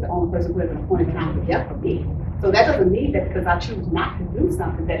 God is the only person who has an appointed time for death for me. So that doesn't mean that because I choose not to do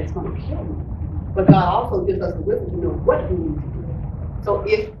something that it's going to kill me. But God also gives us the wisdom to know what we need to do. So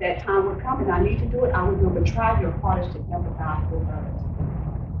if that time would come and I need to do it, I would do it. But try your hardest to empathize with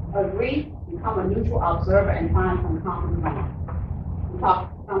others. Agree, become a neutral observer, and find some common ground. We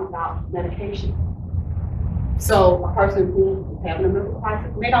talked some about medication. So a person who is having a mental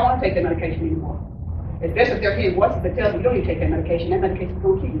crisis may not want to take their medication anymore. Especially if they're hearing voices that tell them you don't need to take that medication is going to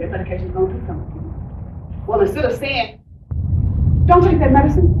kill you, that medication is going to do something to you. Well, instead of saying, don't take that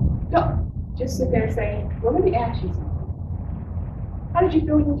medicine, don't. Just sit there and say, well, let me ask you something. How did you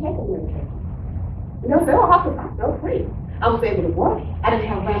feel when you were taking the medication? And they'll say, oh, I felt great. I was able to work. I didn't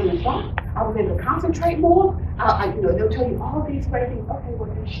have random thoughts. I was able to concentrate more. They'll tell you all these great things. Okay, well,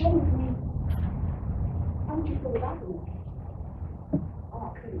 then share with me. How did you feel about the medication?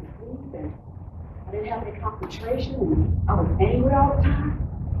 Oh, I couldn't sleep, and I didn't have any concentration, and I was angry all the time.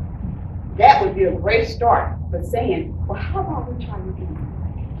 That would be a great start for saying, well, how about we try to do this?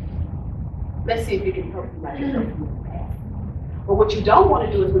 Let's see if we can help you like that. But what you don't want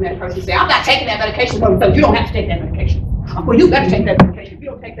to do is when that person says, I'm not taking that medication, so you don't have to take that medication. Well, you better take that medication. If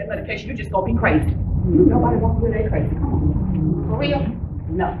you don't take that medication, you're just going to be crazy. Nobody wants to hear that crazy. Come on. For real?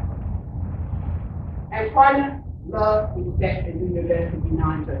 No. And partner, love, respect, and do your best to be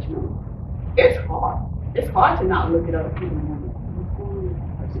non-judgmental. It's hard. It's hard to not look at other people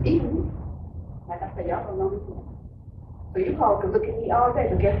and even me. Like I said, y'all don't know me. So you probably could look at me all day,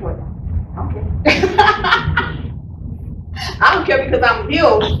 but guess what? Okay. I don't care because I'm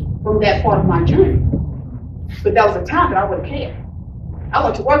healed from that part of my journey. But that was a time that I wouldn't care. I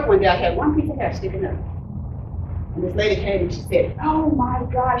went to work one day, I had one piece of hair sticking up. And this lady came and she said, oh my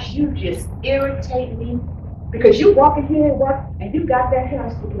gosh, you just irritate me because you walk in here and work and you got that hair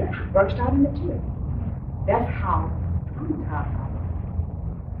sticking up. She burst out in the tears. That's how I'm tired.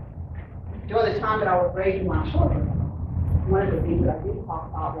 During the time that I was raising my children, one of the things that I did talk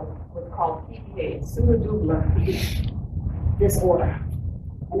about was called PPA, pseudodubular disorder.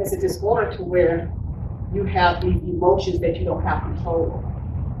 And it's a disorder to where you have these emotions that you don't have control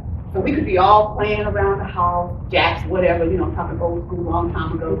over. So we could be all playing around the house, jacks, whatever, you know, talking old school a long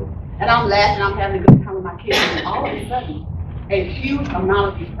time ago. And I'm laughing, I'm having a good time with my kids, and all of a sudden, a huge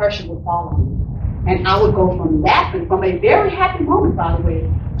amount of depression would fall on me. And I would go from laughing, from a very happy moment, by the way,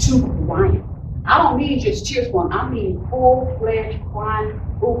 to crying. I don't mean just tears flowing, I mean full-fledged crying,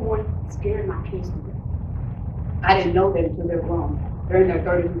 boo-booing, scaring my kids to death. I didn't know that until they're grown. They're in their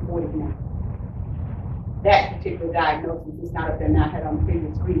 30s and 40s now. That particular diagnosis is not up there now, I had on the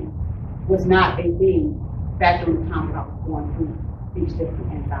previous screen, was not a thing back during the time that I was going through these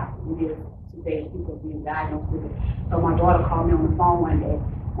different anxieties. It is today, people are being diagnosed with it. So my daughter called me on the phone one day,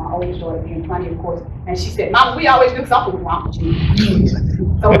 my oldest daughter being 20, of course, and she said, Mama, we always knew something was wrong with you.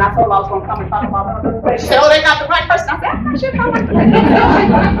 So when I told her I was going to come and talk about her, she said, oh, they got the right person. I said, I'm not sure I like the way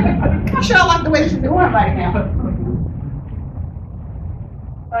I'm not sure I like the way she's doing right now.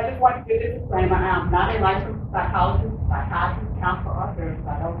 So I just want to give this disclaimer. I'm not a licensed psychologist, psychiatrist, counselor, or therapist.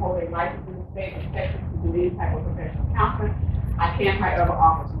 I don't hold a license in the state of Texas to do any type of professional counseling. I can, however,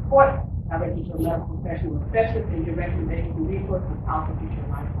 offer support. I register a medical professional specialist and direct recommendations and resources for how to get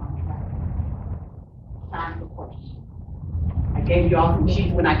your life on track. Time for questions. I gave you all some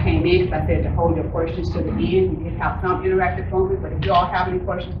sheets when I came in because I said to hold your questions to the end. We did have some interactive moments, but if you all have any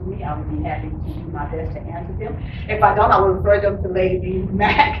questions for me, I would be happy to do my best to answer them. If I don't, I will refer them to Lady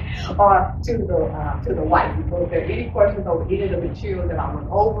Mac or to the wife. So if there are any questions over any of the materials that I went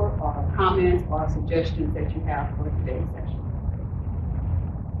over, or comments or suggestions that you have for today's session.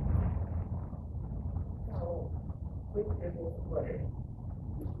 So, with this disorder,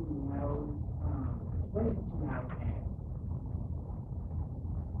 did you know, when did you know that?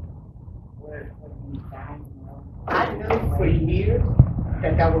 Where you diagnosed? I knew for years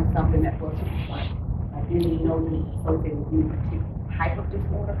that was something that wasn't right. I didn't know that it was associated with any particular type of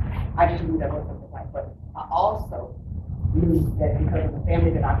disorder. I just knew that wasn't right. But I also knew that because of the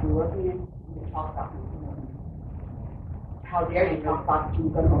family that I grew up in, we talk about how dare you talk about that you're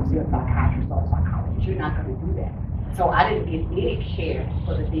going to go see a psychiatrist or a psychologist. You're not going to do that. So I didn't get any care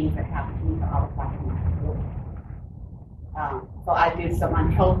for the things that happened to me until I was like in my 40s. So I did some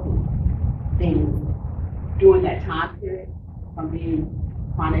unhealthy things during that time period, from being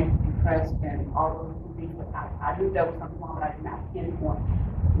chronic, depressed, and all those things. But I knew there was something wrong, but I did not pinpoint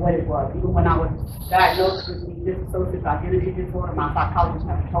what it was. Even when I was diagnosed with the dissociative identity disorder, my psychologist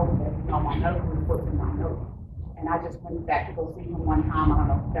never told me that. You know, my medical reports in my notes. And I just went back to go see him one time, I don't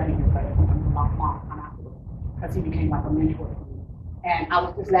know, 7 years later, my mom time afterwards, because he became like a mentor to me. And I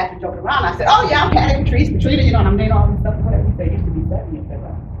was just laughing, joking around. I said, oh yeah, I'm Patty Patricia, you know, and I'm doing all this stuff, whatever. He said, it used to be 7 years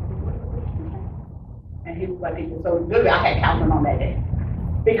ago. And he was like, so really I had counseling on that day.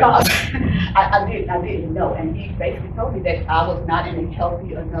 Because I didn't know. And he basically told me that I was not in a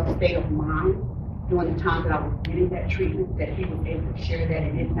healthy enough state of mind during the time that I was getting that treatment, that he was able to share that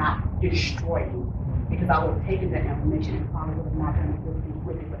and it not destroy me. Because I would have taken that information and probably would have not done a good thing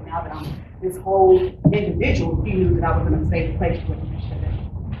with it. But now that I'm this whole individual, he knew that I was in a safe place with him.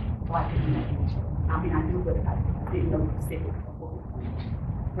 So I didn't know. I mean, I knew, but I didn't know the specifics of what was going on.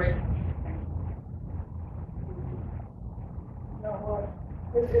 Great. You know what?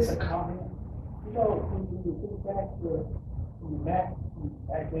 It's a comment. You know, when you think back to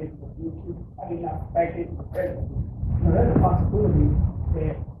back days of YouTube, I mean, not back days of present, you know, there's a possibility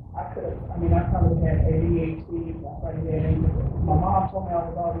that I probably had ADHD, I probably had ADHD. My mom told me I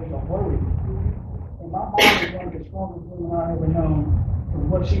was always a worry. And my mom is one of the strongest women I've ever known.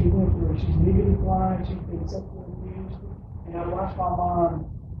 And what she went through, she's legally blind, she's been sexually abused. And I watched my mom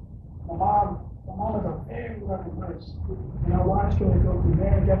is a very loving person. And I watched her go through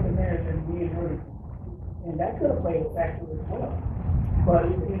marriage after marriage and being hurt. And that could have played a factor as well. But,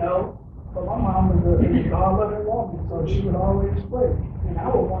 you know, but my mom was a God-loving woman, so she would always pray. And I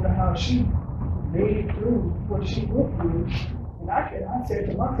would wonder how she made it through what she went through. And I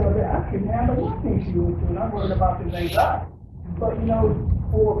said to myself that I couldn't handle nothing she went through, and I'm worried about this anxiety. But, you know,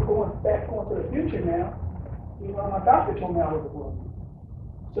 going to the future now, you know, my doctor told me I was a woman.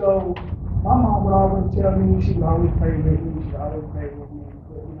 So my mom would always tell me, she would always pray with me, she would always pray with me.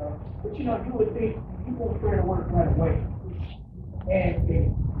 But, you know, But you know, you would think you want prayer to work right away.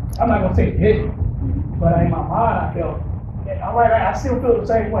 And I'm not gonna say it didn't, but in my mind I felt, all right, I still feel the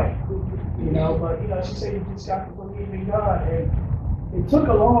same way. You know, but you know, she said you just got to believe in God. And it took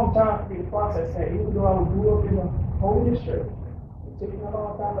a long time for me to process that, even though I grew up in a holiness church. It took me a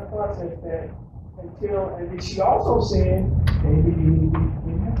long time to process that until, and then she also said, baby, you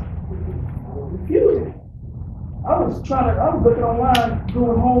know, refusing it. I was looking online,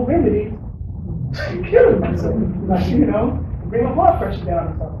 doing home remedies, and killing myself, like, you know, bring my blood pressure down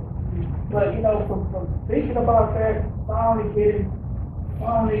or something. But, you know, from thinking about that, finally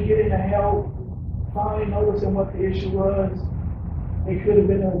getting the help, finally noticing what the issue was, it could have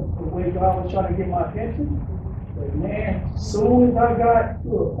been a way God was trying to get my attention. But man, soon as I got to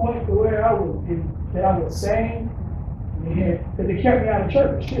a point to where I was sane, because they kept me out of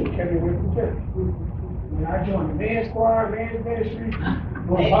church too, kept me away from church. When I joined the men's choir, men's ministry,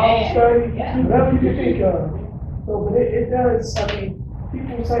 doing Bible study, whatever you can think of. So, but it does, I mean,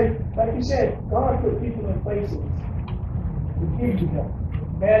 people say, like you said, God put people in places to give you help.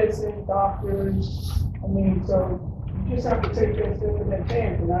 Medicine, doctors, I mean, so you just have to take that step and that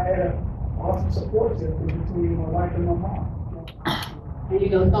chance. And I had an awesome support system between my wife and my mom. And you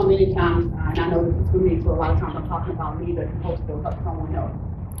know, so many times, and I know this is for me, so a lot of times I'm talking about me, but I'm supposed to help someone else.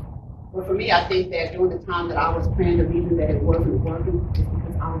 But for me, I think that during the time that I was praying, the reason that it wasn't working is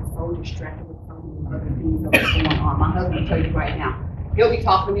because I was so distracted with so many other things that was going on. My husband will tell you right now, he'll be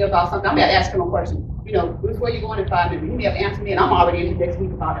talking to me about something. I'm going to ask him a question. You know, Bruce, where you going in 5 minutes? He may have answered me, and I'm already in the next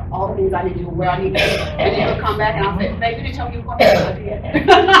week about it. All the things I need to do, where I need to go. And then he'll come back, and I'll say, babe, you didn't tell me you were going to do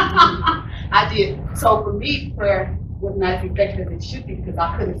that. I did. So for me, prayer was not as effective as it should be because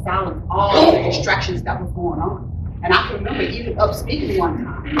I couldn't silence all the distractions that was going on. And I can remember even up speaking one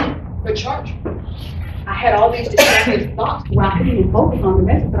time, the church. I had all these distracted thoughts where I couldn't even focus on the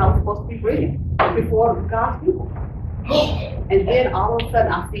message that I was supposed to be bringing before God's people. And then all of a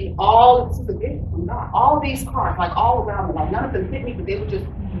sudden I see all of this is a vision from God. All these cars, like all around me, like none of them hit me, but they were just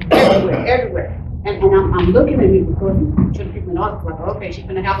everywhere. And I'm looking at me because to the people in the audience, like, okay, she's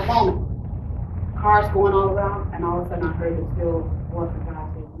gonna have a moment. Cars going all around, and all of a sudden I heard the still voice of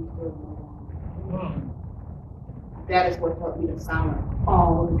God say, "You still know." That is what helped me to silence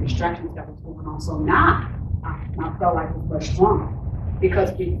all the distractions that was going on. So now I felt like it was much stronger.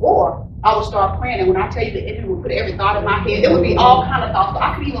 Because before, I would start praying, and when I tell you the enemy would put every thought in my head, it would be all kind of thoughts. So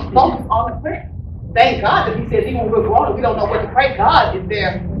I could even focus on the prayer. Thank God that he says even when we're grown, we don't know what to pray. God is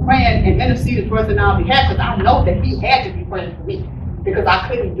there praying and interceding for us on our behalf, because I know that he had to be praying for me, because I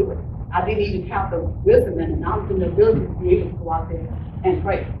couldn't do it. I didn't even have the wisdom and the knowledge and the ability to be able to go out there and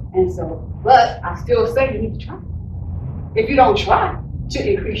pray. And so, but I still say you need to try. If you don't try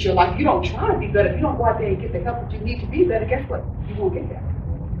to increase your life, you don't try to be better, if you don't go out there and get the help that you need to be better, guess what? You won't get there.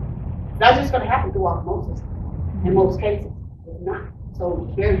 That's just going to happen through osmosis. In most cases, it's not. So,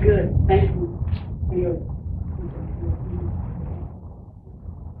 very good. Thank you for your.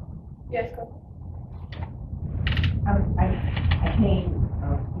 Yes, go. I came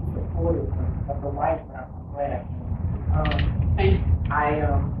supportive of the wife, and I'm glad I came.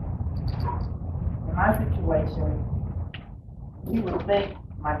 In my situation, you would think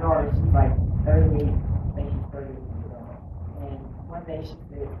my daughter, she's like 38, I think she's 30 years old. And one day she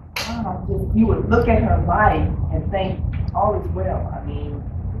said, Mom, you would look at her body and think, all is well. I mean,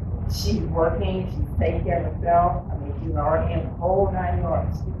 she's working, she's taking care of herself. I mean, she's already in the whole 9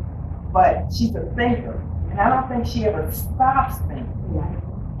 yards. But she's a thinker, and I don't think she ever stops thinking.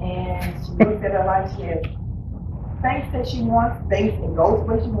 And she looked at her life, she has things that she wants, things and goes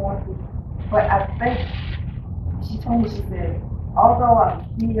where she wants. But I think, she told me, she said, although I'm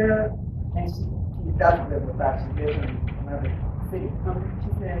here, and she doesn't live with us, she lives in another city. She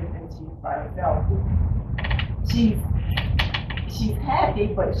said, and she's by herself. She's happy,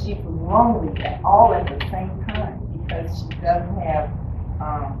 but she's lonely all at the same time, because she doesn't have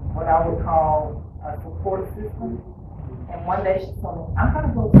what I would call a support system. And one day she told me, I'm going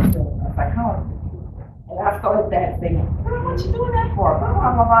to go to a psychologist. And I started that thinking, what you doing that for? Blah,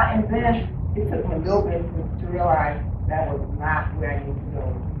 blah, blah, blah. And then it took me a little bit to realize that was not where I needed to go.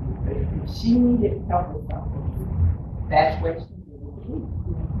 If she needed help with something, that's where she needed to be.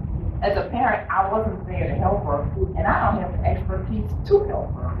 As a parent, I wasn't there to help her, and I don't have the expertise to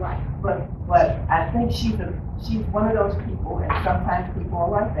help her. Right. But I think she's one of those people, and sometimes people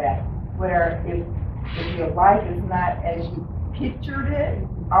are like that, where if your life is not as you pictured it,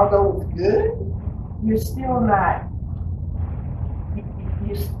 although it's good, you're still not,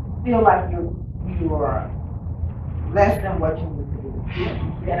 you feel like you are less than what you need to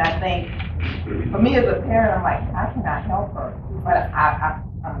do. And I think, for me as a parent, I'm like, I cannot help her, but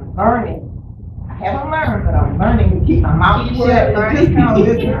I'm learning. I haven't learned, but I'm learning to keep my mouth shut and just kind of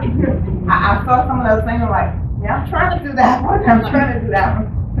listen. I saw some of those things, I'm like, yeah, I'm trying to do that one, I'm trying to do that one,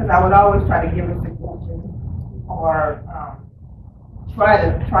 because I would always try to give a suggestion or try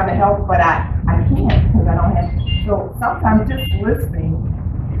to help, but I can't because I don't have. So sometimes just listening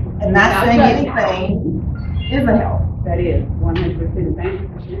and not saying anything is a help. That is 100%. Thank you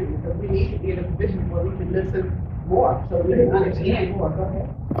for sharing, because we need to be in a position where we can listen more, so we can understand more. Go ahead.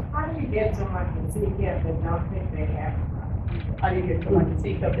 How do you get someone to seek help that don't think they have a problem? How do you get someone to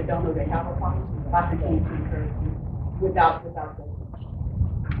seek help that don't know they have a problem? I think you need to encourage you without the.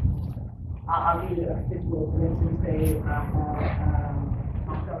 I'll give you a situation. Let's say I have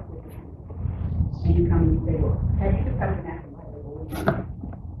myself with you, and you come and you say, well, have you just had an accident?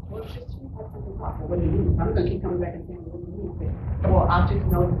 Well, just what do you mean? I'm going to keep coming back and saying, what do you mean? Well, I just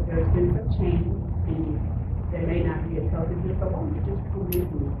know that there's been some change in you. There may not be a healthy here, so why don't you just come with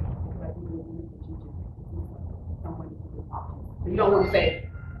me? Like you do, someone to talk to. So you don't want to say,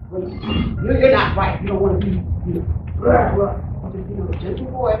 well, you're not right. You don't want to be, well, just, a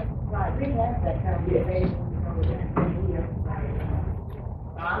gentle voice. Right, we have that kind of behavior,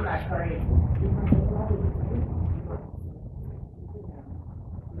 I'm not crazy.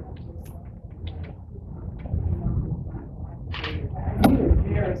 You're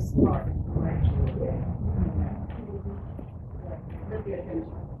very smart and intellectual. Let's pay attention.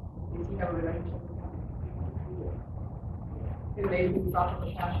 Is he have a relationship with God? And maybe he's also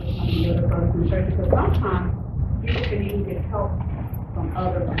the pastor of the other person in church, because sometimes people can even get help from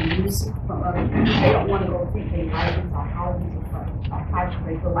other abuse, from other people. They don't want to go seek a license or houses or houses.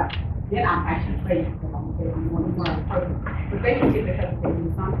 They feel like, then I'm actually crazy because I'm going to want to run a person. But they can get the help they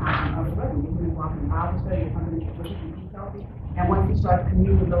need sometimes from other brothers. You can walk in Bible study or something that you can keep healthy. And once you start to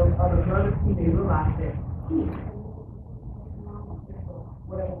commune with those other brothers, you may realize that,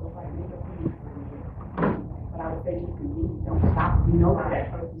 whatever was like, but I would say just continue. Don't stop. You know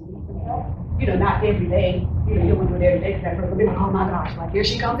that person needs some help. Not every day. You don't do it every day because that person will be like, oh my gosh, like here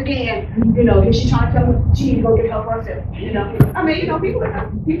she comes again. Here she trying to tell me she needs to go get help herself. I mean, people are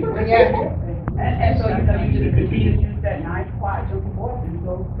yeah. And so you just continue to use that nice, quiet, gentle voice, and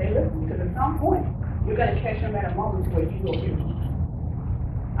so they listen. Because at some point, you're going to catch them at a moment where you will hear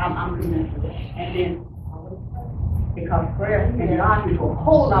them. I'm convinced of that. And then, because prayer and God can go a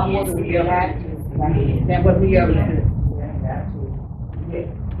whole lot more than we ever than what we ever do. Yes.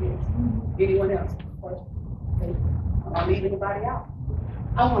 Anyone else? I'll leave anybody out.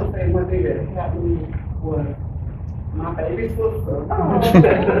 I want to say one thing that happened was my baby sister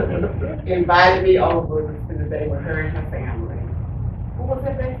invited me over to spend the day with her and her family. What was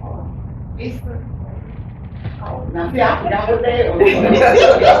that day for? Easter. Oh, now see, I forgot what day it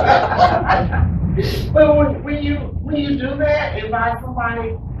was. But when you do that, invite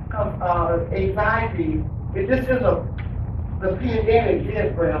somebody, because anxiety, if this is the pandemic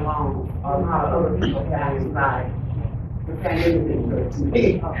did bring along a lot of other people have anxiety. The pandemic didn't do it to me.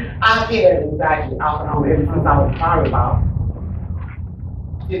 I've had anxiety off and on ever since I was probably about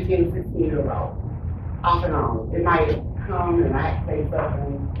 15, 16 years old. Off and on. It might come and I have to say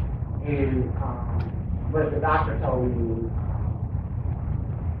something, and but the doctor told me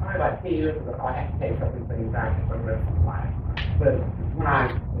probably about 10 years ago I had to take something for anxiety for the rest of my life. But when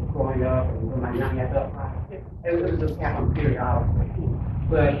I was growing up and when my young adult life, it was just happened periodically.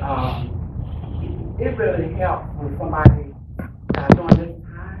 But it really helps when somebody during this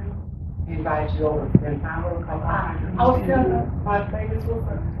time invites you over to spend time with them. Because I was telling my baby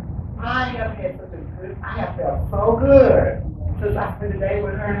sister, I have had such a good, I have felt so good since I spent the day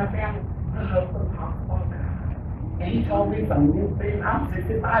with her and her family. Her husband talks about God. And he told me some new things. I'm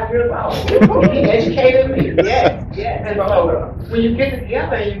 65 years old. He educated me. Yes. And so when you get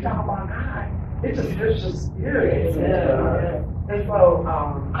together and you talk about God, it just lifts your spirit. And so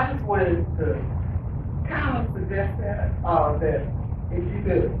I just wanted to kind of suggest that if you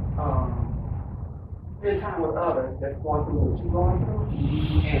could spend time with others that's going through what you're going through,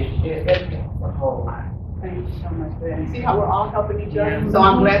 and it helps a whole lot. Thank you so much for that. And see how we're all helping each other? So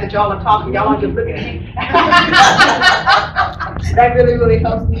I'm glad that y'all are talking. Y'all aren't just looking at me. That really, really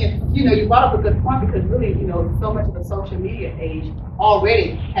helps me. And, you brought up a good point, because really, so much of the social media age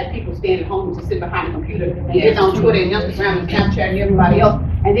already had people standing home to sit behind a computer and get on Twitter and Instagram and Snapchat and everybody else.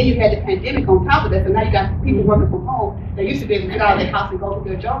 And then you had the pandemic on top of that, so now you got people working from home. They used to be able to get out of their house and go to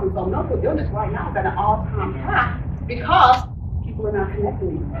their job. And so mental illness right now is at an all-time high because people are not connecting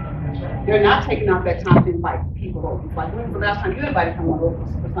with each other. They're not taking out that time to invite people over. It's like, when's the last time you invited someone over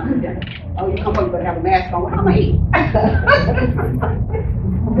for Sunday dinner? Oh, you come over, you better have a mask on. What am I eating?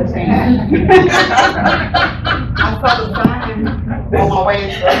 Just saying that. I saw the sign walking on my way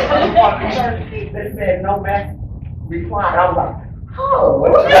into the church, they said no mask required. I was like, oh.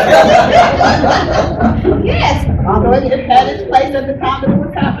 Yes, although it had its place at the time that it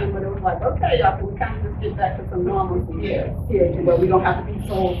was happening, but it was like, okay, y'all, can we kind of just get back to some normalcy here, to where we don't have to be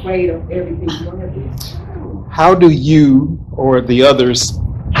so afraid of everything. We don't have to be. How do you or the others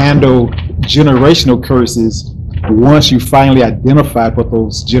handle generational curses once you finally identify what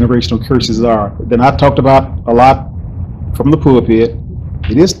those generational curses are? Then I talked about a lot from the pulpit.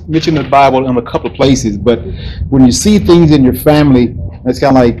 It is mentioned in the Bible in a couple of places, but when you see things in your family, it's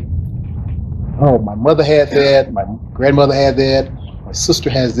kind of like, oh, my mother had that, my grandmother had that, my sister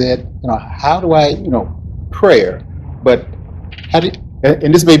has that. You know, how do I, prayer? But how do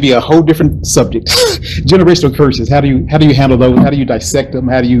and this may be a whole different subject. Generational curses. How do you handle those? How do you dissect them?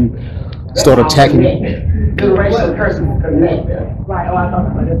 How do you start attacking them? Generational curses connect them. Right, oh, I thought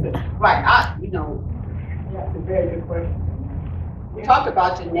about it. Right, that's a very good question. We talked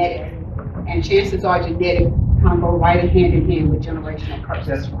about genetics, and chances are genetic kind of go right hand in hand with generational curses.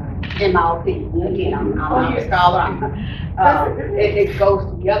 That's right. In my opinion. Again, I'm not a scholar. It goes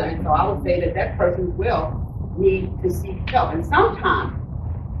together, and so I would say that person will need to seek help. And sometimes,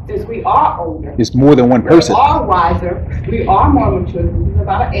 since we are older, It's more than one person. we are wiser, we are more mature, this is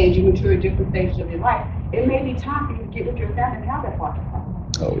about our age, you mature at different stages of your life, it may be time for you to get with your family and have that part of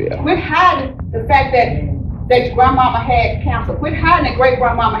the Oh yeah. Quit hiding the fact that grandmama had cancer. Quit hiding that great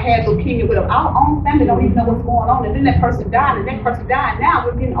grandmama had leukemia with them. Our own family don't even know what's going on, and then that person died, and that person died. Now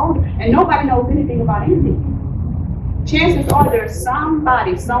we're getting older, and nobody knows anything about anything. Chances are there's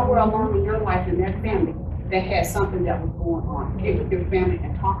somebody somewhere along in your life in that family that has something that was going on. Get with your family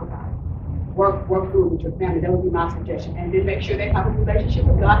and talk about it. Work through it with your family. That would be my suggestion. And then make sure they have a relationship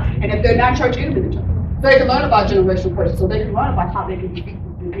with God. And if they're not church, get them in the church. So they can learn about generational curses. So they can learn about how they can defeat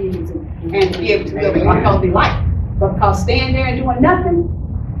the demons and be able to live a healthy life. But because staying there and doing nothing,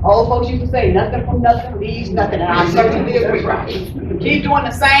 old folks used to say, nothing from nothing leaves nothing. And I certainly agree. You keep doing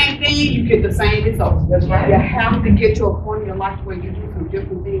the same thing, you get the same results. That's right. You have to get to a point in your life where you do some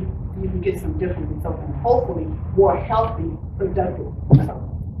different things. You can get some different results, and hopefully more healthy, productive results.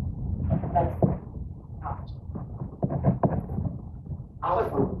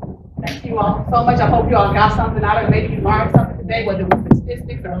 Thank you all so much. I hope you all got something out of it. Maybe you learned something today, whether it was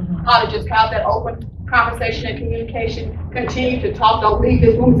statistics or how to just have that open conversation and communication. Continue to talk. Don't leave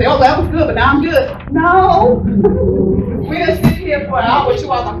this room and say, oh, that was good, but now I'm good. No. We're going to sit here for an hour or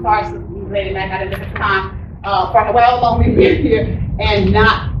 2 hours. I'm sorry, Lady Mac, I didn't have time for however long we've been here and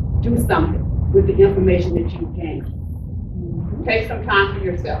not do something with the information that you gained. Take some time for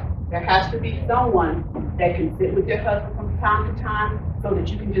yourself. There has to be someone that can sit with your husband from time to time so that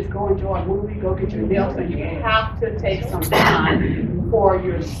you can just go enjoy a movie, go get your nails done. You have to take some time for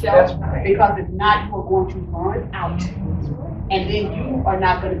yourself, because if not, you are going to burn out. And then you are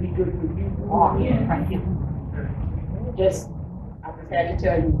not going to be good for you are right here. I just had to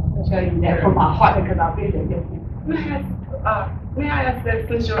tell you that from my heart, because I've been there. May I ask that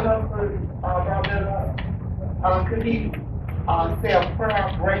since your husband brought that up, could he say a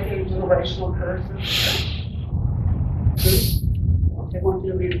prayer breaking generational curses? I want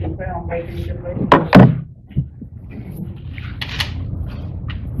you to read the prayer on breaking generational curses.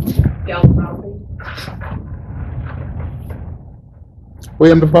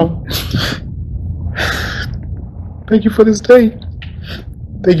 William Defoe, thank you for this day.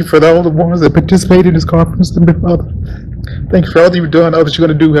 Thank you for all the ones that participated in this conference, Heavenly Father. Thank you for all that you've done, all that you're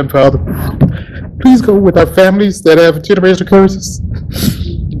going to do, Heavenly Father. Please go with our families that have generational curses.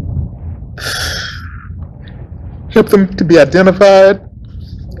 Help them to be identified.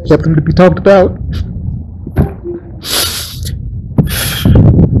 Help them to be talked about.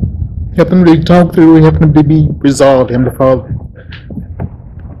 Help them to be talked through. Help them to be resolved, Heavenly Father.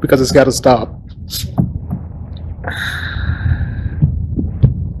 Because it's got to stop.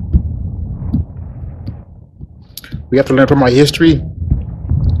 We have to learn from our history,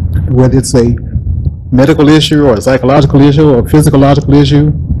 whether it's a medical issue or a psychological issue or a physiological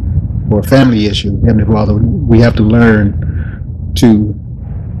issue or a family issue. Heavenly Father, we have to learn to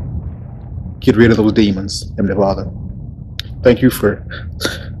get rid of those demons, Heavenly Father. Thank you for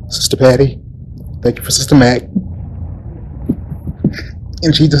Sister Patti. Thank you for Sister Mac.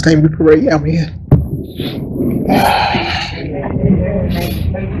 In Jesus' name we pray. Amen.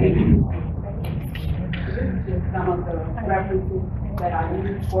 Some of the references that I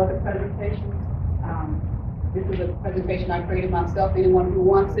used for the presentation. This is a presentation I created myself. Anyone who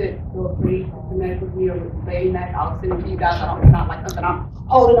wants it, feel free to connect with me or with Lady Mac. I'll send it to you guys. It's not like something I'm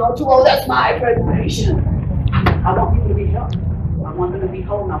holding on to. Oh, that's my presentation. I want people to be helped. I want them to be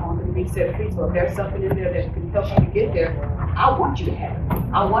whole, and I want them to be set free. So if there's something in there that can help you to get there, I want you to have it.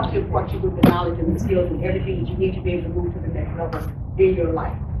 I want to impart you with the knowledge and the skills and everything that you need to be able to move to the next level in your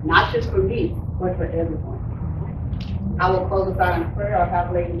life. Not just for me, but for everyone. I will close us out in prayer. I'll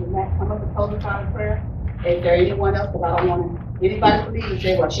have Lady Matt come up and close us out in prayer. Is there anyone else? Because I don't want anybody to leave and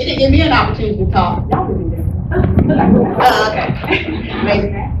say, well, she didn't give me an opportunity to talk. Y'all can do that. Okay. Lady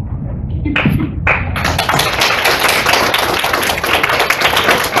Matt.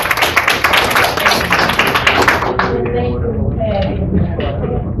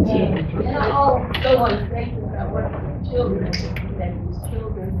 And I also want to thank you about working with children, that these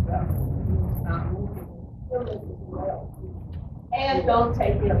children as well. And don't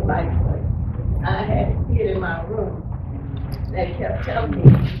take it lightly. I had a kid in my room that kept telling me,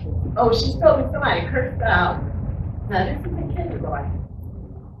 oh, she told me somebody cursed her out. Now this is in kindergarten.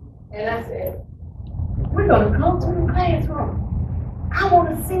 And I said, we're gonna go to the classroom. I want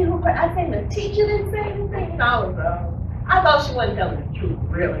to see who, I think the teacher didn't say anything. I thought she wasn't telling the truth,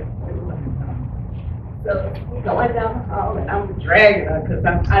 really. So we going down the hall and I'm dragging her because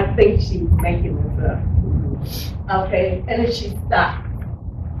I think she's making this up. Okay, and then she stopped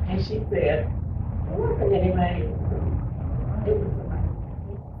and she said, there wasn't anybody. It was somebody.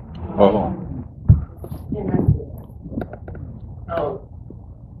 And I said, oh,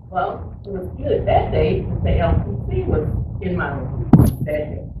 well, it was good that day because the LPC was in my room that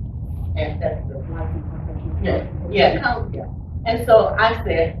day. And that's the yeah. And so I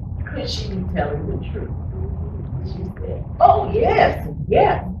said, could she be telling the truth? She said, oh, yes,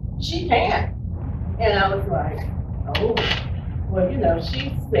 she can. And I was like, oh, well, you know,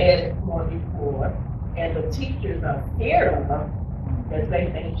 she said it more before, and the teachers are scared of her because they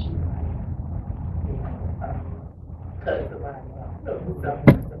think she might, you know, cut somebody off, do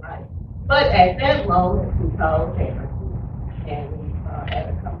something to somebody. But at that moment, we called parents, and we had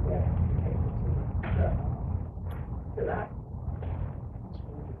a come there to that.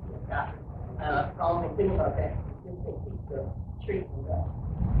 Only thing about that, just to keep the treatment up.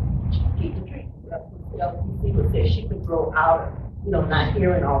 Keep the treatment up. The LPC would say she could grow out of, you know, not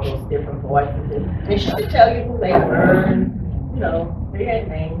hearing all those different voices. And she could tell you who they were, and, you know, they had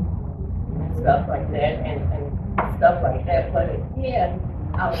names and stuff like that, and stuff like that. But again,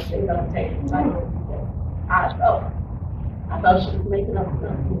 I would say don't take it like I thought she was making up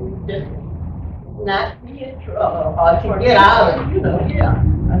something just not be in trouble or to get out of, you know,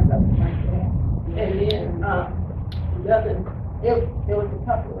 something like that. And then there was a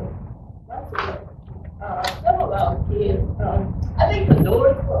couple of months ago, some of our kids, I think the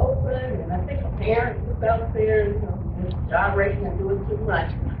doors were open, and I think a parent was out there, you know, just gyrating and doing too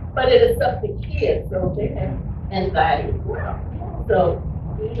much. But it is up to kids, so they have anxiety as well. So,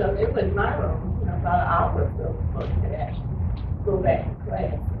 you know, they were in my room, you know, about an hour or so before they could actually go back to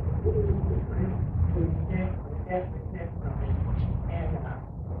class.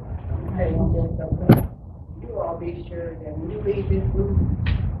 You all be sure that when you leave this room,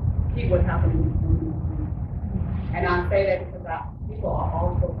 see what's happening in this room. And I say that because people are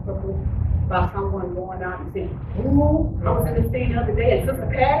also crippled by someone going out and saying, oh, I was in the scene the other day, and Sister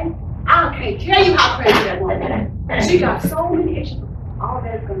Patty, I can't tell you how crazy that woman is. She got so many issues. All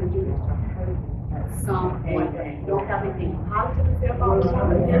that's going to do is to hurt some point. You don't have anything positive to say about it.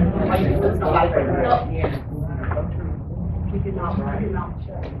 We cannot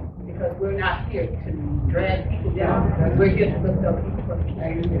shut it. Because we're not here to drag people down. We're here to lift up people for the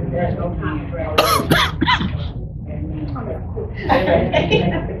community. There's no time to drag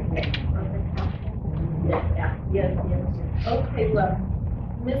Yes. Okay, well,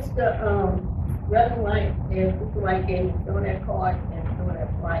 Mr. Reverend White and Mr. White gave me some of that card and some of that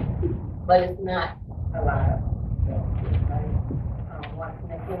flight, but it's not a lot of it. Once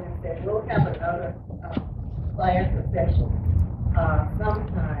again, said we'll have another class or session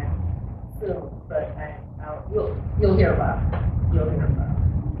sometime soon, but you'll hear about it.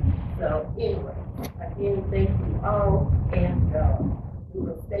 So anyway, again, thank you all, and we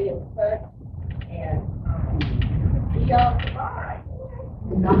will stay in touch, and see y'all tomorrow.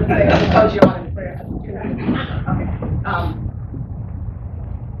 I'm going to say, because you're on in prayer. Okay.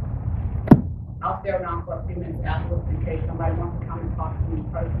 I'll stay around for a few minutes afterwards in case somebody wants to come and talk to me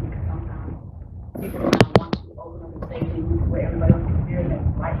personally, because sometimes people do not want to open up and say things where everybody else can hear them.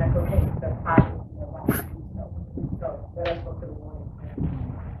 Like, that's okay, that's private. So let us go to the morning prayer.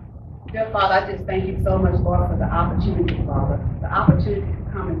 Dear Father, I just thank you so much, Lord, for the opportunity, Father. The opportunity to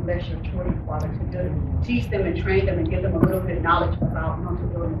come and bless your children, Father, to teach them and train them and give them a little bit of knowledge about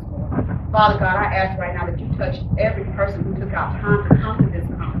mental illness, Lord. Father God, I ask right now that you touch every person who took out time to come to this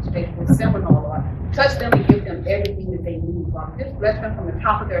conversation, this seminar, Lord. Touch them and give them everything that they need, Father. Father. Just bless them from the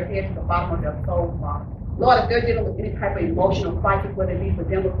top of their head to the bottom of their soul, Father. Lord, if they're dealing with any type of emotional crisis, whether it be for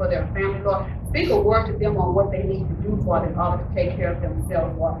them or for their family, Lord, speak a word to them on what they need to do, Father, in order to take care of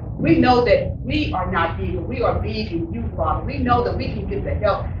themselves, Lord. We know that we are not big, but we are big in you, Father. We know that we can get the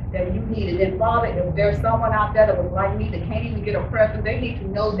help that you need. And then, Father, if there's someone out there that was like me that can't even get a prayer through, they need to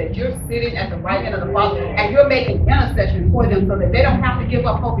know that you're sitting at the right hand of the Father and you're making intercession for them so that they don't have to give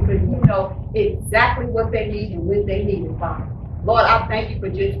up hope because you know exactly what they need and when they need it, Father. Lord, I thank you for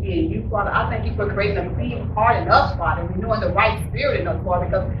just being you, Father. I thank you for creating a clean heart in us, Father, renewing the right spirit in us, Father,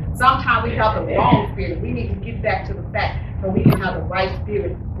 because sometimes we have the wrong spirit. We need to get back to the fact so we can have the right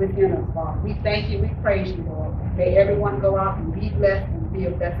spirit within us, Father. We thank you, we praise you, Lord. May everyone go out and be blessed and be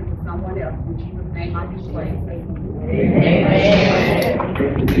a blessing to someone else. In Jesus' name I do pray.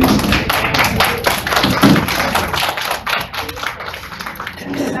 Amen.